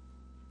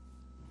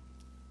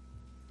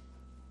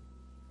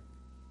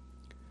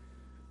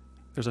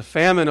 There's a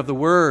famine of the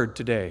word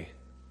today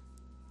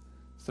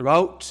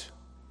throughout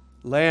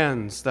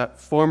lands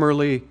that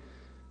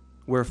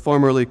where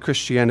formerly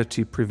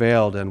Christianity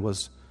prevailed and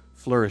was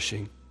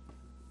flourishing.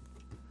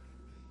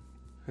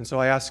 And so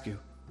I ask you,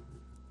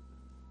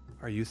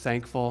 are you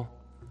thankful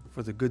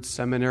for the good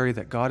seminary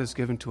that God has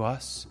given to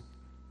us?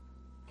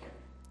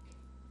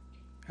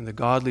 And the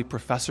godly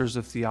professors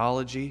of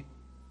theology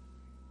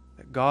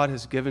that God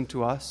has given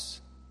to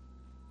us?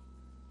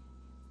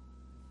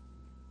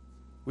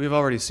 We have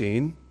already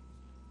seen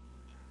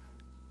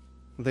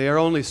they are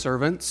only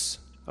servants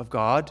of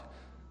God.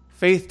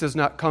 Faith does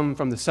not come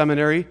from the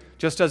seminary,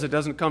 just as it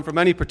doesn't come from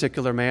any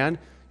particular man.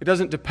 It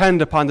doesn't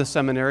depend upon the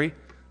seminary,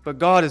 but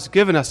God has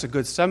given us a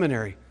good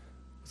seminary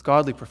with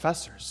godly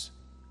professors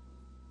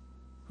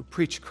who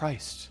preach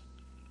Christ.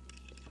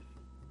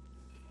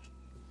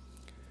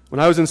 When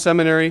I was in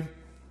seminary,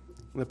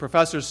 the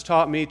professors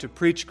taught me to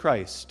preach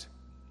Christ,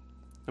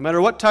 no matter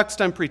what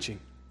text I'm preaching.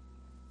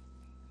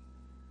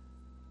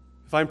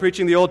 If I'm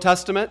preaching the Old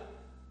Testament,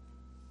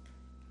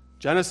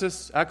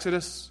 Genesis,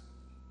 Exodus,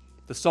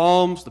 the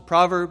Psalms, the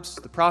Proverbs,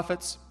 the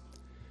prophets,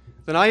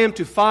 then I am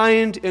to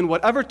find in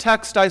whatever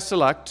text I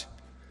select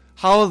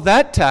how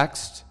that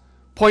text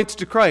points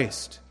to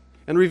Christ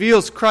and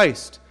reveals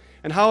Christ,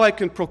 and how I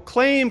can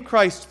proclaim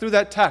Christ through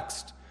that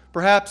text.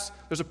 Perhaps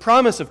there's a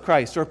promise of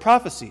Christ or a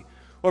prophecy,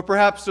 or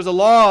perhaps there's a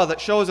law that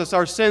shows us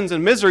our sins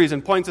and miseries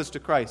and points us to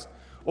Christ,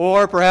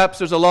 or perhaps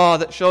there's a law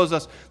that shows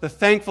us the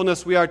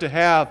thankfulness we are to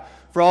have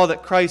for all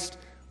that Christ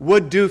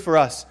would do for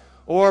us,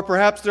 or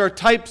perhaps there are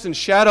types and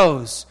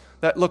shadows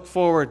that look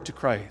forward to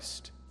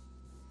Christ.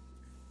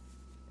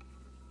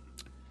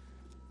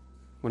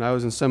 When I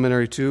was in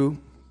seminary too,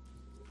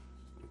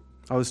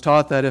 I was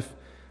taught that if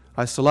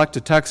I select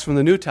a text from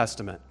the New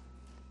Testament,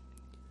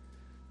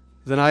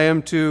 then I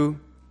am to,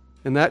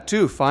 in that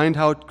too, find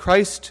how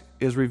Christ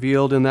is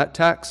revealed in that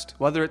text,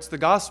 whether it's the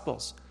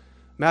Gospels,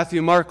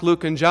 Matthew, Mark,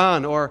 Luke, and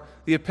John, or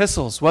the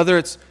epistles, whether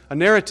it's a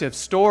narrative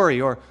story,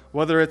 or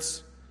whether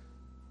it's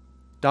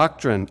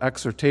doctrine,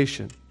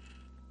 exhortation.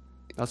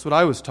 That's what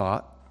I was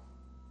taught.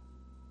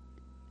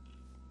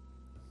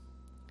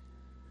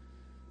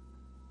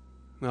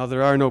 Now,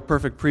 there are no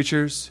perfect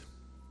preachers,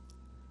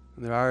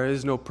 and there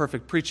is no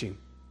perfect preaching.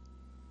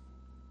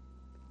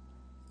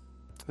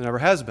 There never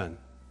has been.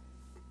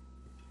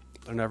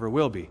 There never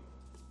will be.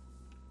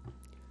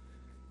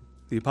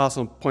 The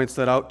apostle points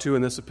that out too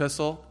in this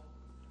epistle.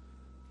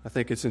 I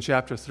think it's in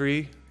chapter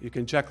 3. You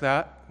can check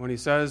that when he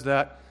says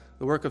that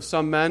the work of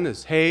some men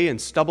is hay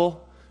and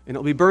stubble, and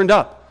it'll be burned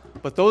up.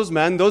 But those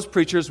men, those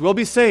preachers, will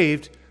be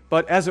saved,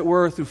 but as it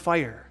were through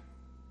fire.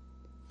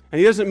 And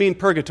he doesn't mean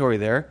purgatory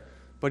there,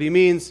 but he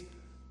means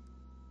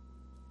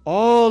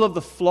all of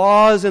the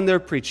flaws in their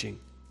preaching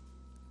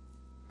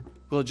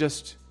will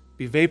just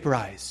be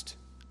vaporized.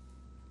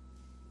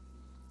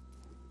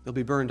 They'll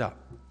be burned up.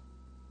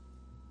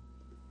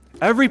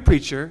 Every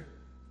preacher,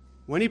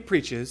 when he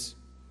preaches,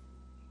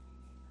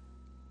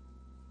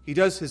 he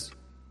does his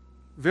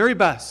very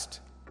best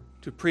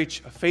to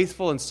preach a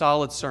faithful and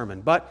solid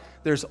sermon. But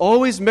there's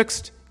always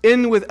mixed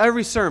in with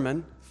every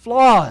sermon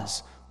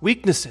flaws,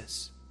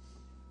 weaknesses,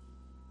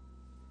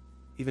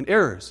 even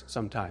errors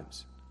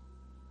sometimes.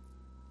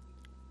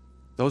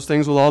 Those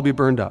things will all be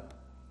burned up.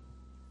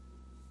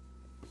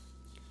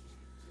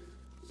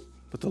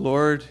 But the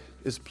Lord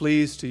is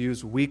pleased to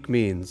use weak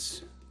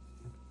means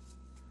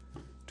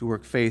to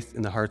work faith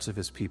in the hearts of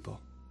his people.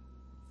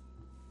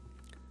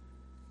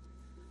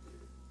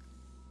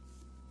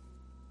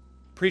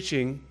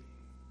 Preaching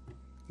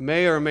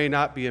may or may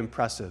not be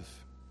impressive.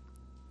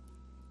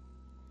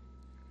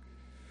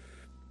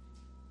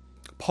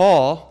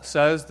 Paul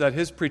says that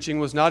his preaching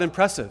was not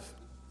impressive.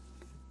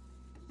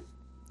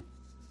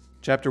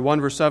 Chapter 1,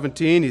 verse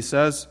 17, he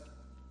says,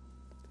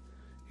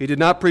 "He did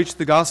not preach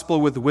the gospel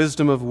with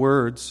wisdom of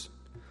words,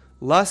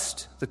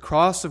 lest the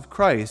cross of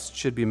Christ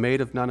should be made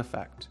of none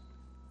effect."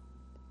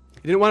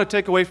 He didn't want to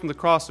take away from the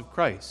cross of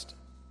Christ.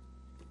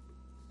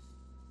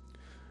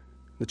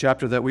 The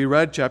chapter that we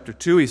read, chapter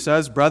 2, he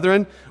says,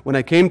 "Brethren, when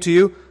I came to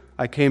you,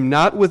 I came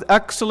not with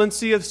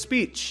excellency of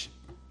speech,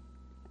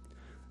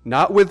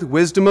 not with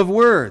wisdom of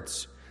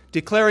words,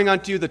 declaring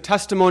unto you the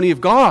testimony of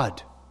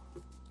God.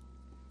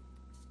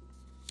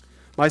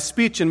 My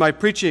speech and my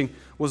preaching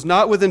was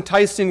not with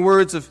enticing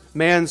words of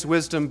man's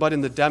wisdom, but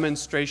in the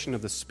demonstration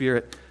of the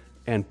Spirit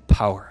and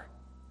power."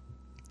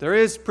 There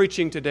is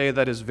preaching today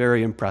that is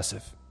very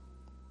impressive.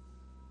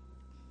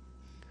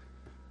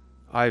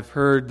 I've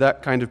heard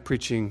that kind of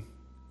preaching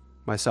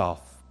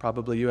myself.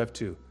 Probably you have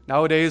too.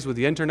 Nowadays, with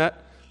the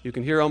internet, you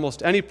can hear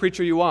almost any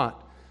preacher you want.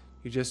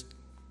 You just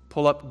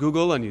pull up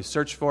Google and you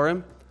search for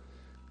him,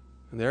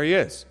 and there he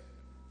is.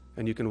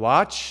 And you can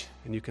watch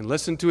and you can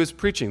listen to his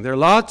preaching. There are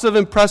lots of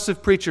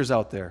impressive preachers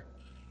out there.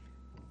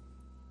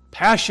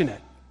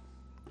 Passionate,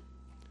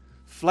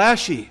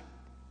 flashy,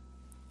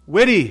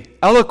 witty,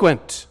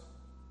 eloquent,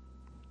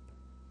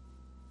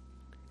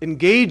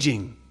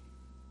 engaging.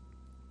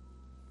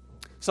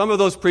 Some of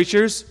those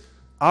preachers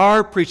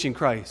are preaching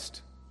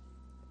Christ.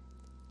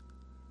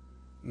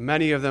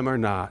 Many of them are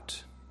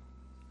not.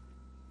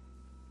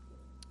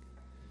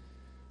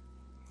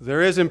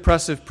 There is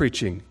impressive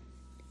preaching.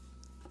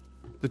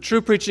 The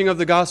true preaching of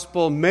the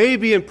gospel may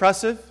be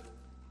impressive,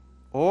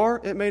 or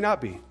it may not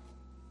be.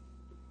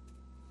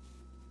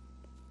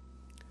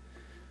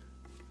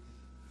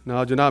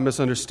 Now, do not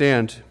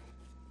misunderstand.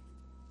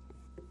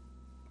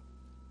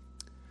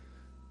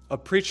 A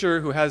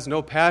preacher who has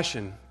no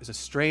passion is a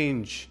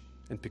strange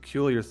and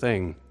peculiar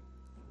thing.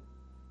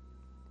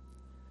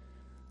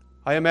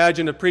 I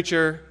imagine a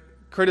preacher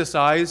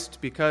criticized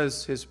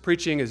because his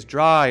preaching is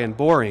dry and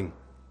boring.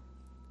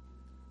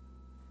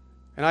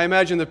 And I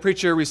imagine the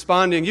preacher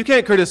responding, "You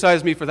can't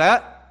criticize me for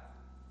that.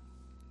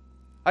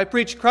 I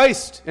preach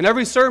Christ in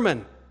every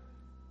sermon.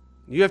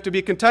 You have to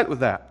be content with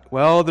that."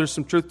 Well, there's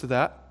some truth to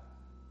that.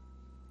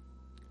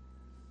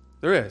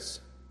 There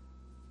is.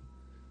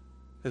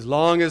 As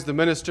long as the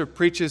minister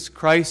preaches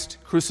Christ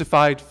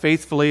crucified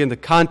faithfully and the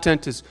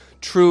content is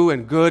true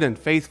and good and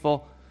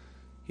faithful,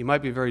 he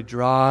might be very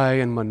dry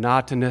and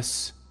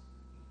monotonous,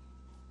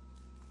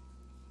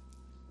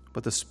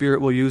 but the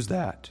Spirit will use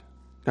that.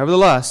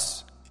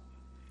 Nevertheless,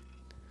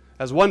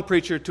 as one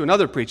preacher to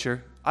another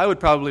preacher, I would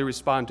probably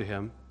respond to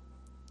him,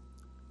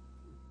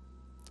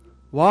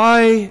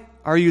 why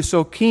are you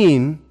so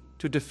keen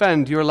to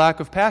defend your lack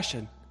of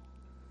passion?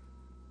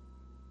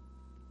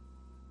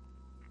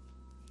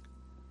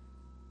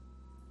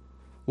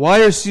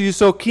 Why are you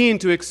so keen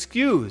to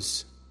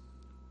excuse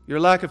your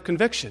lack of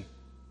conviction?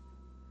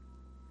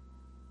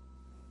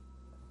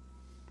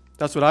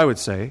 That's what I would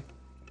say.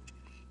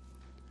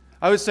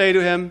 I would say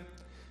to him,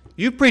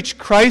 you preach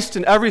Christ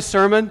in every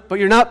sermon, but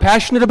you're not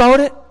passionate about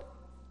it?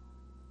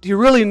 Do you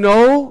really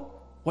know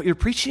what you're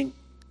preaching?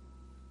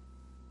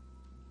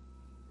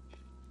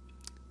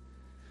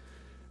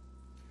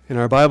 In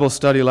our Bible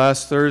study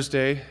last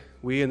Thursday,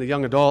 we and the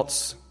young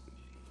adults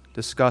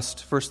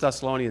discussed 1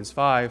 Thessalonians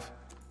 5,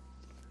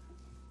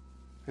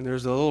 and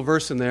there's a little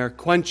verse in there,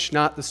 quench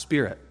not the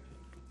Spirit.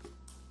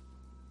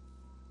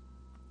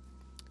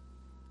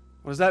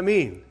 What does that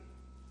mean?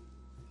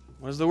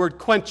 What does the word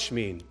quench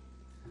mean?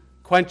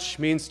 Quench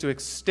means to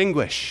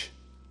extinguish.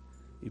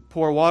 You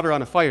pour water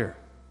on a fire.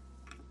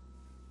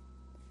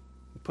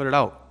 You put it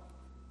out.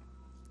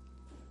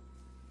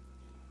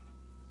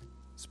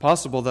 It's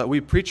possible that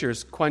we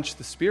preachers quench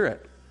the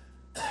Spirit.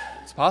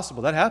 It's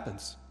possible. That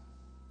happens.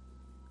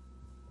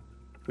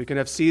 We can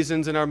have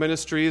seasons in our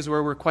ministries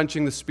where we're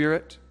quenching the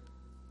Spirit.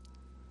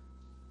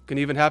 It can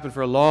even happen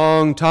for a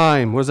long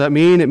time. What does that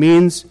mean? It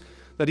means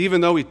that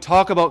even though we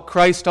talk about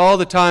Christ all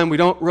the time, we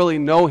don't really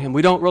know Him.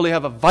 We don't really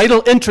have a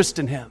vital interest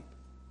in Him.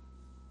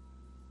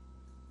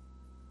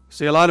 We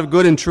say a lot of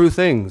good and true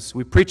things.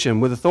 We preach Him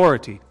with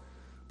authority,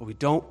 but we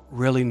don't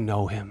really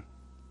know Him.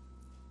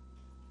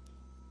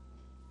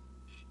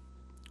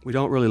 We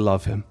don't really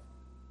love Him.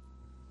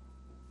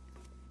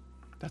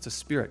 That's a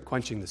spirit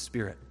quenching the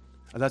Spirit.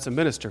 That's a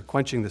minister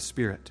quenching the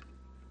Spirit.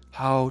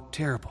 How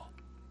terrible.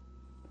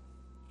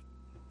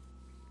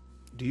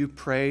 Do you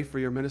pray for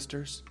your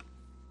ministers?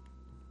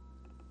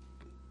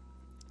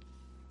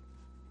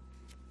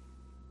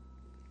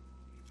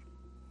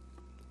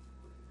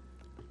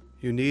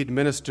 You need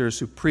ministers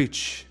who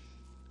preach,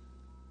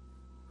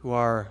 who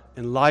are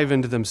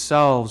enlivened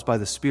themselves by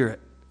the Spirit,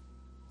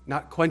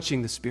 not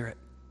quenching the Spirit.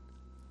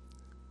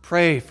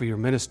 Pray for your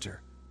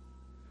minister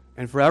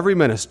and for every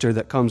minister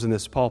that comes in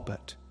this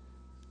pulpit,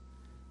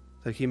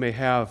 that he may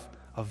have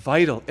a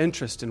vital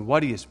interest in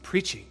what he is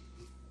preaching.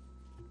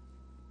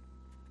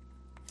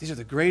 These are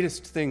the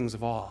greatest things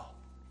of all.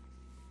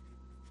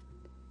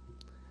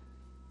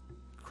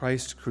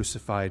 Christ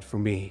crucified for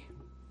me.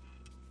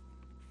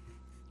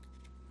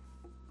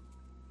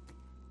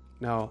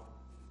 Now,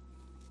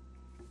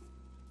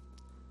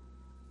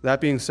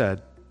 that being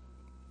said,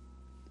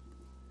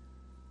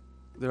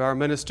 there are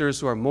ministers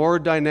who are more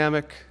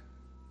dynamic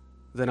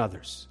than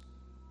others.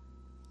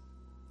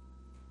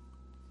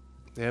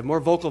 They have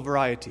more vocal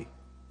variety.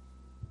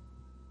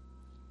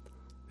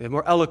 They have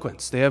more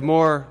eloquence. They have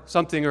more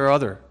something or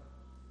other.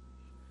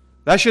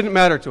 That shouldn't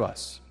matter to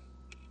us.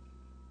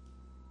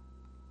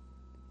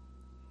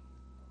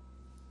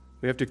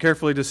 We have to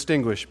carefully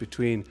distinguish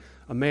between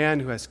a man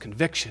who has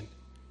conviction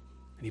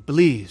and he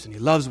believes and he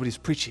loves what he's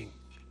preaching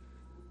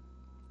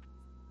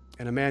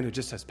and a man who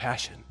just has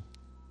passion.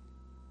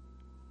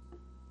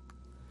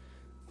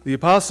 The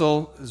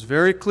apostle is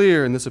very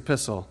clear in this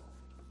epistle.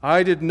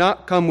 I did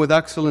not come with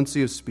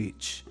excellency of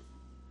speech.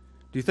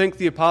 Do you think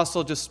the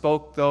apostle just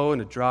spoke, though,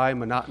 in a dry,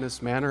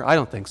 monotonous manner? I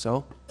don't think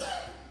so.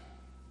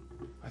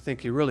 I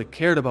think he really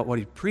cared about what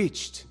he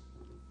preached.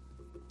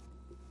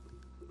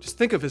 Just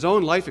think of his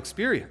own life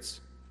experience.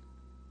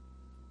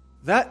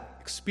 That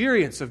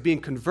experience of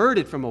being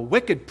converted from a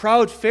wicked,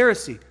 proud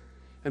Pharisee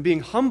and being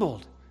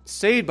humbled,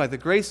 saved by the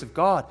grace of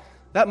God,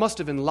 that must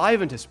have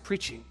enlivened his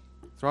preaching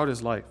throughout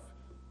his life.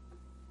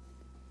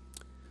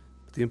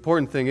 But the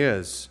important thing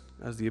is,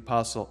 as the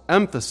apostle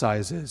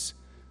emphasizes,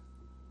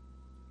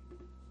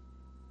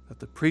 that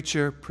the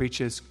preacher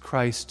preaches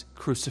Christ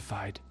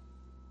crucified.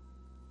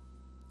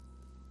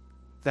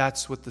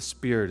 That's what the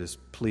Spirit is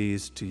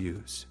pleased to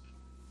use.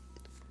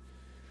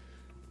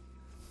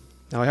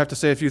 Now, I have to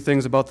say a few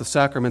things about the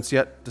sacraments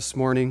yet this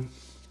morning.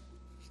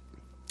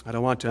 I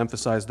don't want to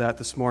emphasize that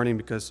this morning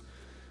because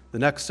the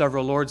next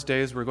several Lord's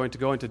Days we're going to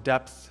go into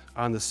depth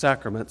on the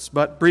sacraments.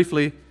 But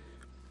briefly,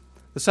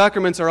 the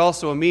sacraments are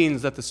also a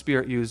means that the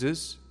Spirit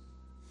uses.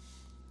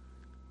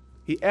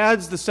 He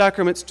adds the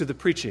sacraments to the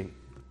preaching,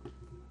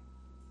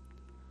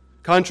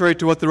 contrary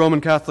to what the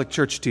Roman Catholic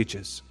Church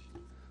teaches.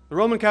 The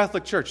Roman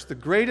Catholic Church, the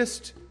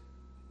greatest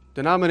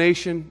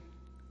denomination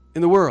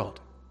in the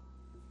world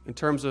in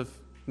terms of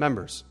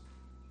members.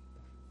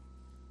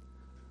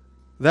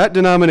 That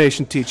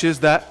denomination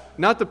teaches that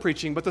not the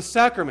preaching, but the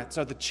sacraments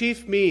are the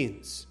chief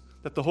means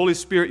that the Holy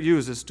Spirit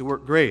uses to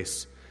work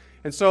grace.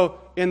 And so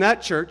in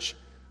that church,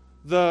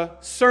 the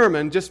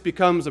sermon just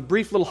becomes a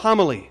brief little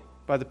homily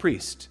by the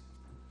priest,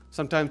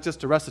 sometimes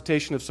just a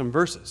recitation of some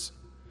verses.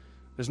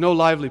 There's no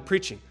lively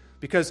preaching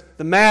because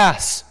the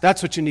Mass,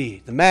 that's what you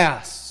need, the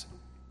Mass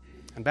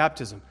and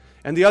baptism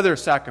and the other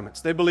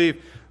sacraments. They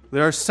believe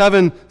there are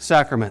 7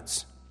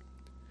 sacraments.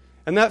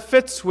 And that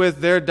fits with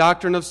their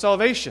doctrine of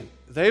salvation.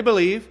 They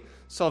believe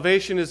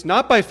salvation is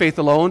not by faith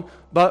alone,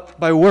 but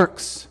by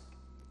works.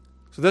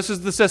 So this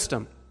is the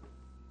system.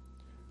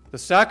 The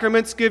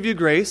sacraments give you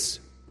grace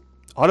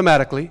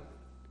automatically.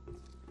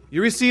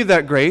 You receive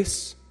that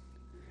grace,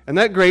 and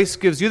that grace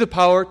gives you the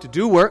power to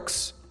do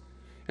works,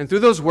 and through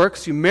those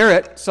works you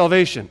merit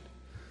salvation.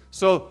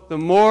 So the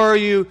more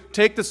you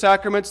take the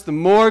sacraments, the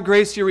more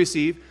grace you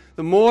receive,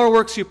 the more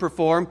works you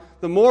perform,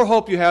 the more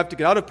hope you have to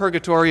get out of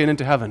purgatory and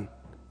into heaven.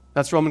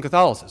 That's Roman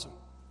Catholicism.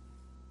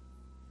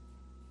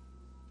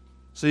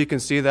 So you can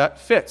see that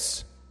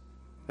fits.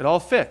 It all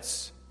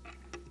fits.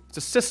 It's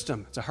a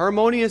system. It's a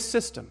harmonious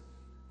system.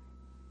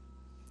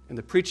 And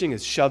the preaching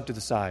is shoved to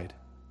the side.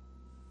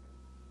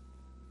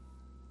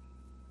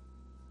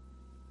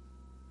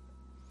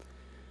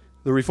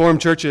 The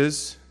Reformed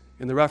churches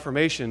in the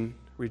Reformation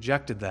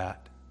rejected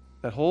that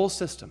whole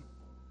system.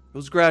 It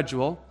was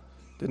gradual.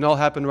 Didn't all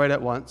happen right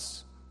at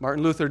once.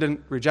 Martin Luther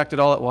didn't reject it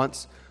all at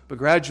once, but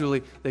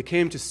gradually they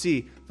came to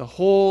see the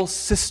whole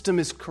system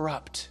is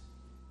corrupt.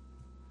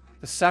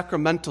 The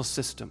sacramental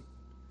system.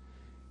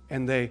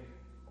 And they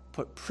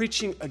put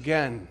preaching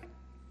again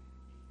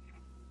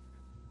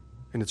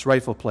in its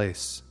rightful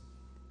place.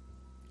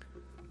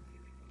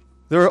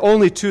 There are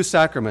only 2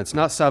 sacraments,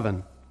 not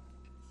 7.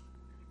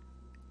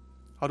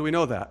 How do we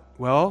know that?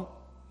 Well,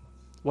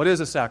 what is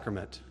a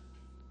sacrament?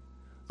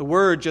 The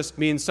word just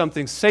means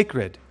something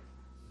sacred.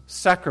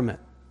 Sacrament,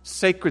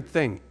 sacred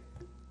thing.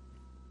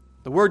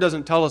 The word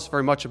doesn't tell us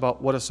very much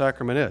about what a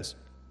sacrament is.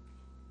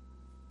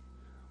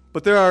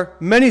 But there are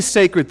many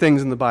sacred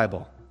things in the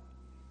Bible.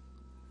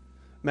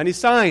 Many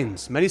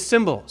signs, many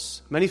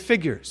symbols, many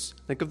figures.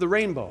 Think of the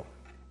rainbow.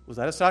 Was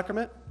that a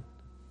sacrament?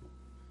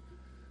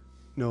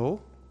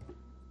 No.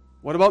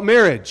 What about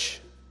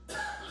marriage?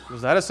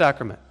 Was that a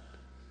sacrament?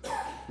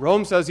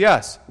 Rome says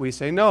yes. We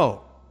say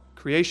no.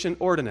 Creation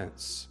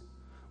ordinance.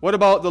 What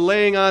about the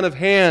laying on of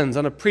hands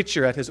on a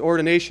preacher at his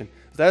ordination?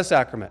 Is that a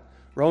sacrament?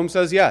 Rome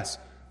says yes.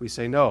 We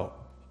say no.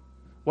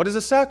 What is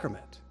a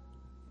sacrament?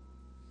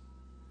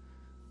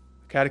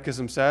 The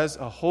Catechism says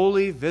a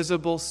holy,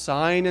 visible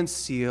sign and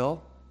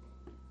seal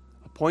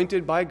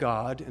appointed by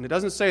God, and it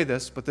doesn't say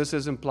this, but this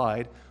is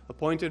implied,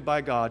 appointed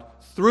by God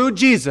through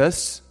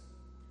Jesus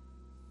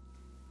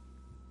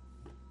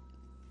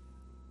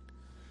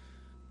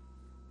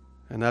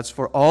and that's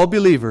for all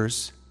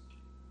believers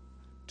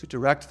to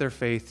direct their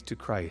faith to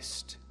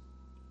Christ.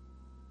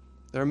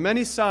 There are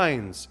many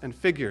signs and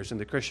figures in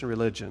the Christian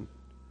religion.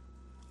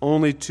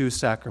 Only 2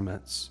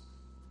 sacraments.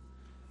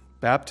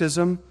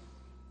 Baptism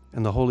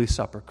and the Holy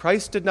Supper.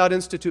 Christ did not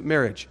institute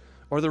marriage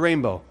or the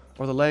rainbow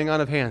or the laying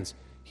on of hands.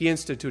 He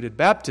instituted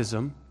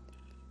baptism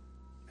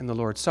and the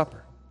Lord's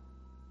Supper.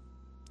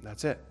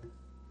 That's it.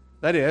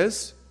 That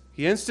is,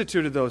 he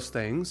instituted those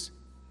things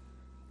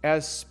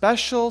as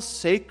special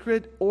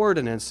sacred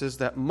ordinances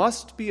that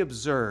must be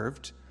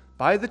observed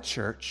by the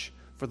church,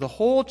 for the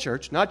whole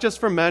church, not just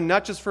for men,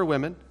 not just for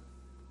women,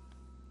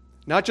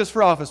 not just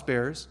for office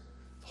bearers,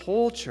 the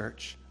whole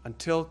church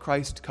until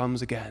Christ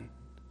comes again.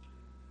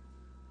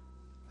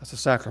 That's a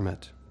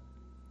sacrament.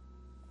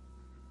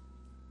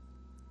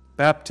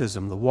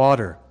 Baptism, the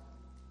water.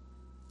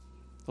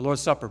 The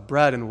Lord's Supper,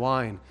 bread and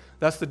wine.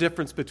 That's the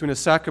difference between a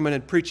sacrament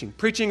and preaching.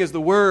 Preaching is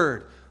the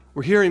word.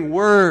 We're hearing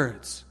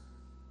words.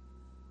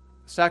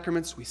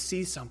 Sacraments, we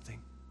see something.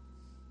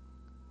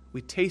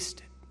 We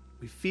taste it.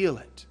 We feel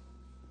it.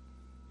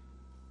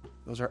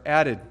 Those are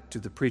added to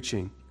the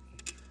preaching.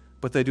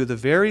 But they do the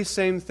very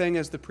same thing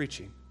as the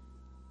preaching.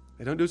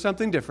 They don't do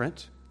something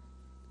different.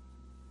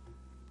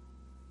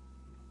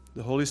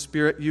 The Holy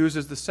Spirit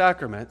uses the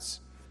sacraments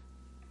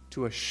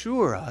to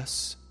assure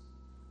us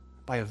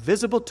by a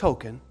visible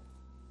token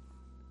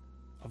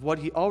of what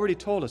he already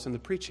told us in the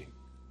preaching.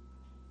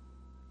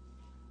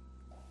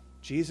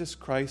 Jesus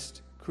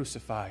Christ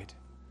crucified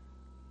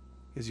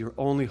is your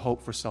only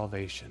hope for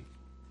salvation.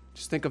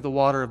 Just think of the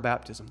water of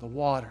baptism, the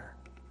water.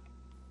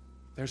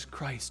 There's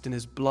Christ and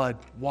his blood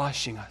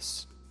washing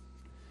us.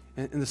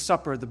 In the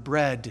supper, the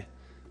bread,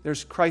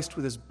 there's Christ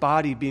with his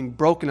body being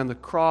broken on the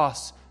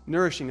cross,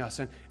 nourishing us.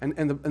 And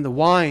the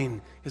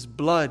wine, his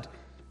blood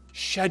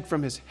shed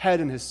from his head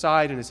and his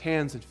side and his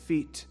hands and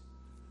feet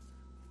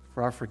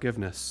for our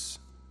forgiveness.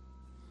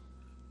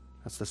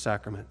 That's the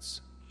sacraments.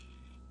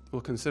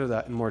 We'll consider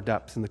that in more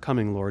depth in the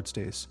coming Lord's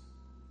days.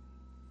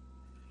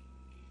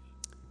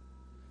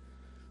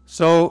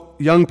 So,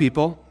 young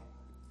people,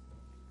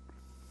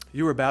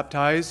 you were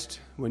baptized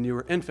when you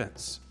were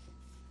infants.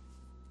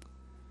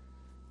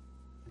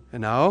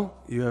 And now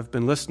you have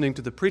been listening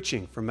to the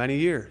preaching for many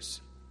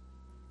years.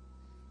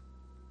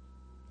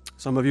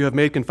 Some of you have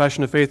made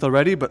confession of faith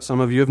already, but some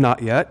of you have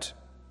not yet.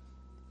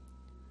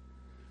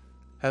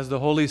 Has the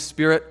Holy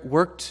Spirit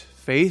worked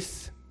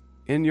faith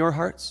in your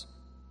hearts?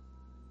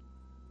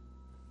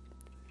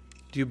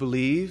 Do you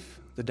believe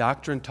the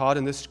doctrine taught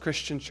in this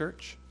Christian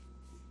church?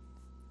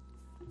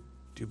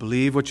 Do you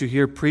believe what you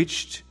hear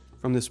preached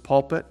from this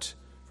pulpit,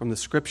 from the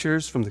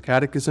Scriptures, from the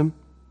Catechism?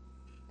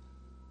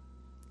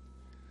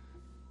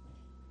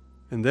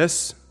 In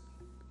this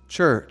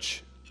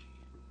church,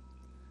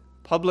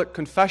 public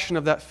confession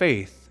of that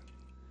faith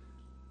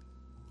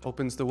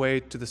opens the way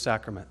to the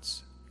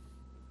sacraments.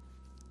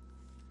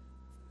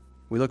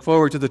 We look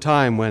forward to the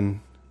time when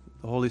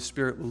the Holy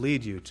Spirit will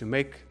lead you to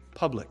make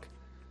public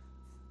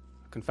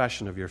a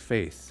confession of your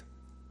faith.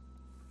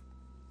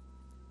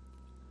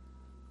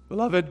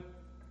 Beloved,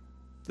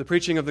 the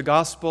preaching of the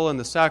gospel and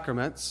the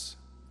sacraments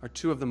are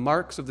two of the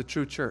marks of the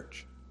true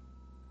church.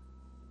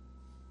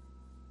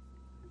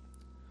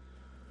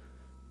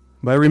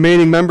 By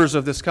remaining members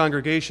of this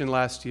congregation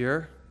last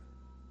year,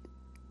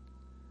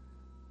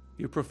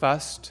 you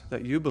professed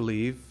that you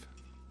believe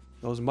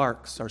those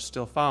marks are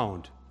still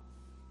found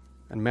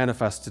and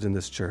manifested in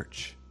this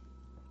church.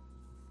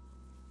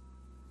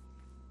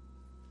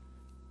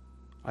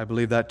 I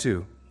believe that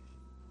too.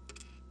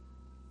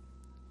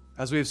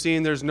 As we have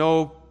seen, there's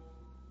no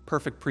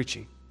perfect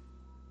preaching.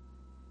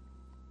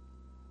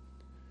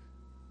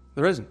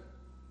 There isn't.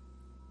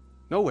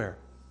 Nowhere.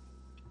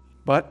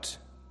 But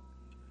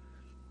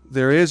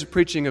there is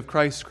preaching of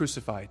Christ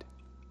crucified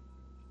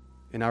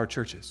in our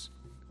churches.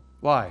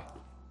 Why?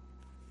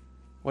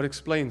 What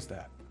explains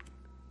that?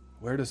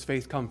 Where does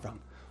faith come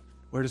from?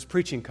 Where does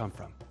preaching come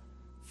from?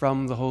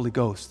 From the Holy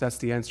Ghost. That's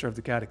the answer of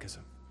the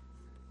Catechism.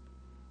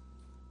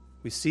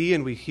 We see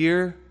and we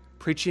hear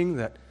preaching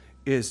that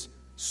is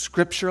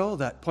scriptural,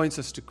 that points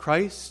us to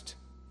Christ.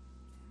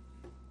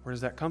 Where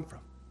does that come from?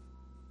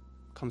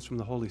 It comes from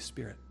the Holy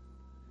Spirit.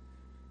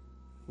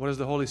 What does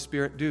the Holy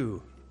Spirit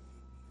do?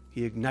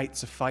 He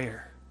ignites a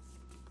fire.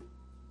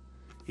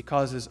 He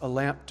causes a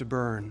lamp to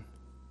burn.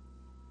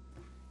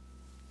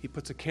 He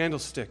puts a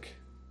candlestick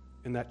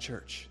in that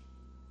church.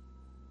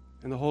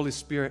 And the Holy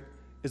Spirit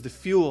is the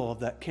fuel of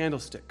that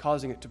candlestick,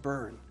 causing it to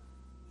burn.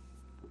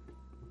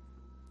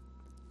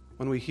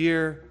 When we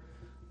hear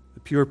the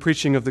pure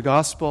preaching of the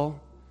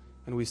gospel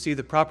and we see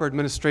the proper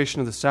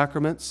administration of the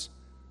sacraments,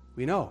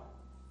 we know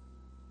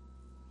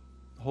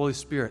the Holy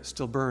Spirit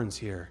still burns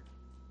here.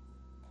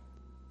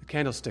 The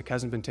candlestick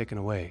hasn't been taken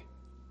away.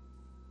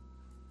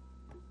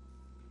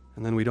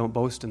 And then we don't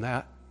boast in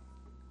that.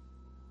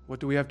 What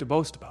do we have to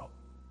boast about?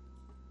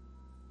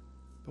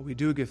 But we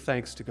do give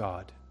thanks to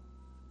God.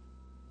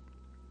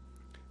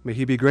 May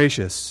He be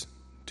gracious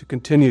to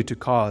continue to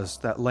cause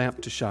that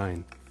lamp to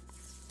shine.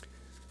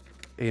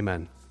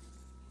 Amen.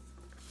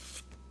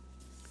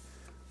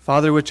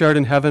 Father, which art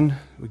in heaven,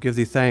 we give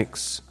Thee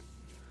thanks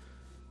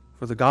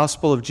for the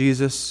gospel of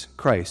Jesus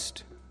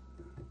Christ,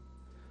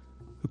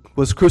 who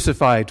was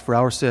crucified for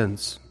our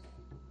sins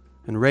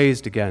and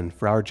raised again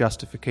for our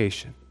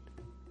justification.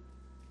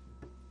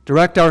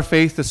 Direct our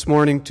faith this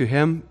morning to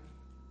Him,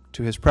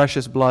 to His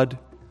precious blood,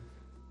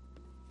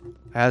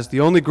 as the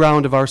only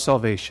ground of our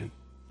salvation.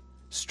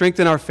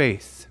 Strengthen our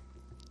faith.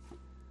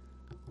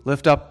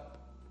 Lift up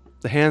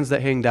the hands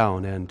that hang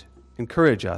down and encourage us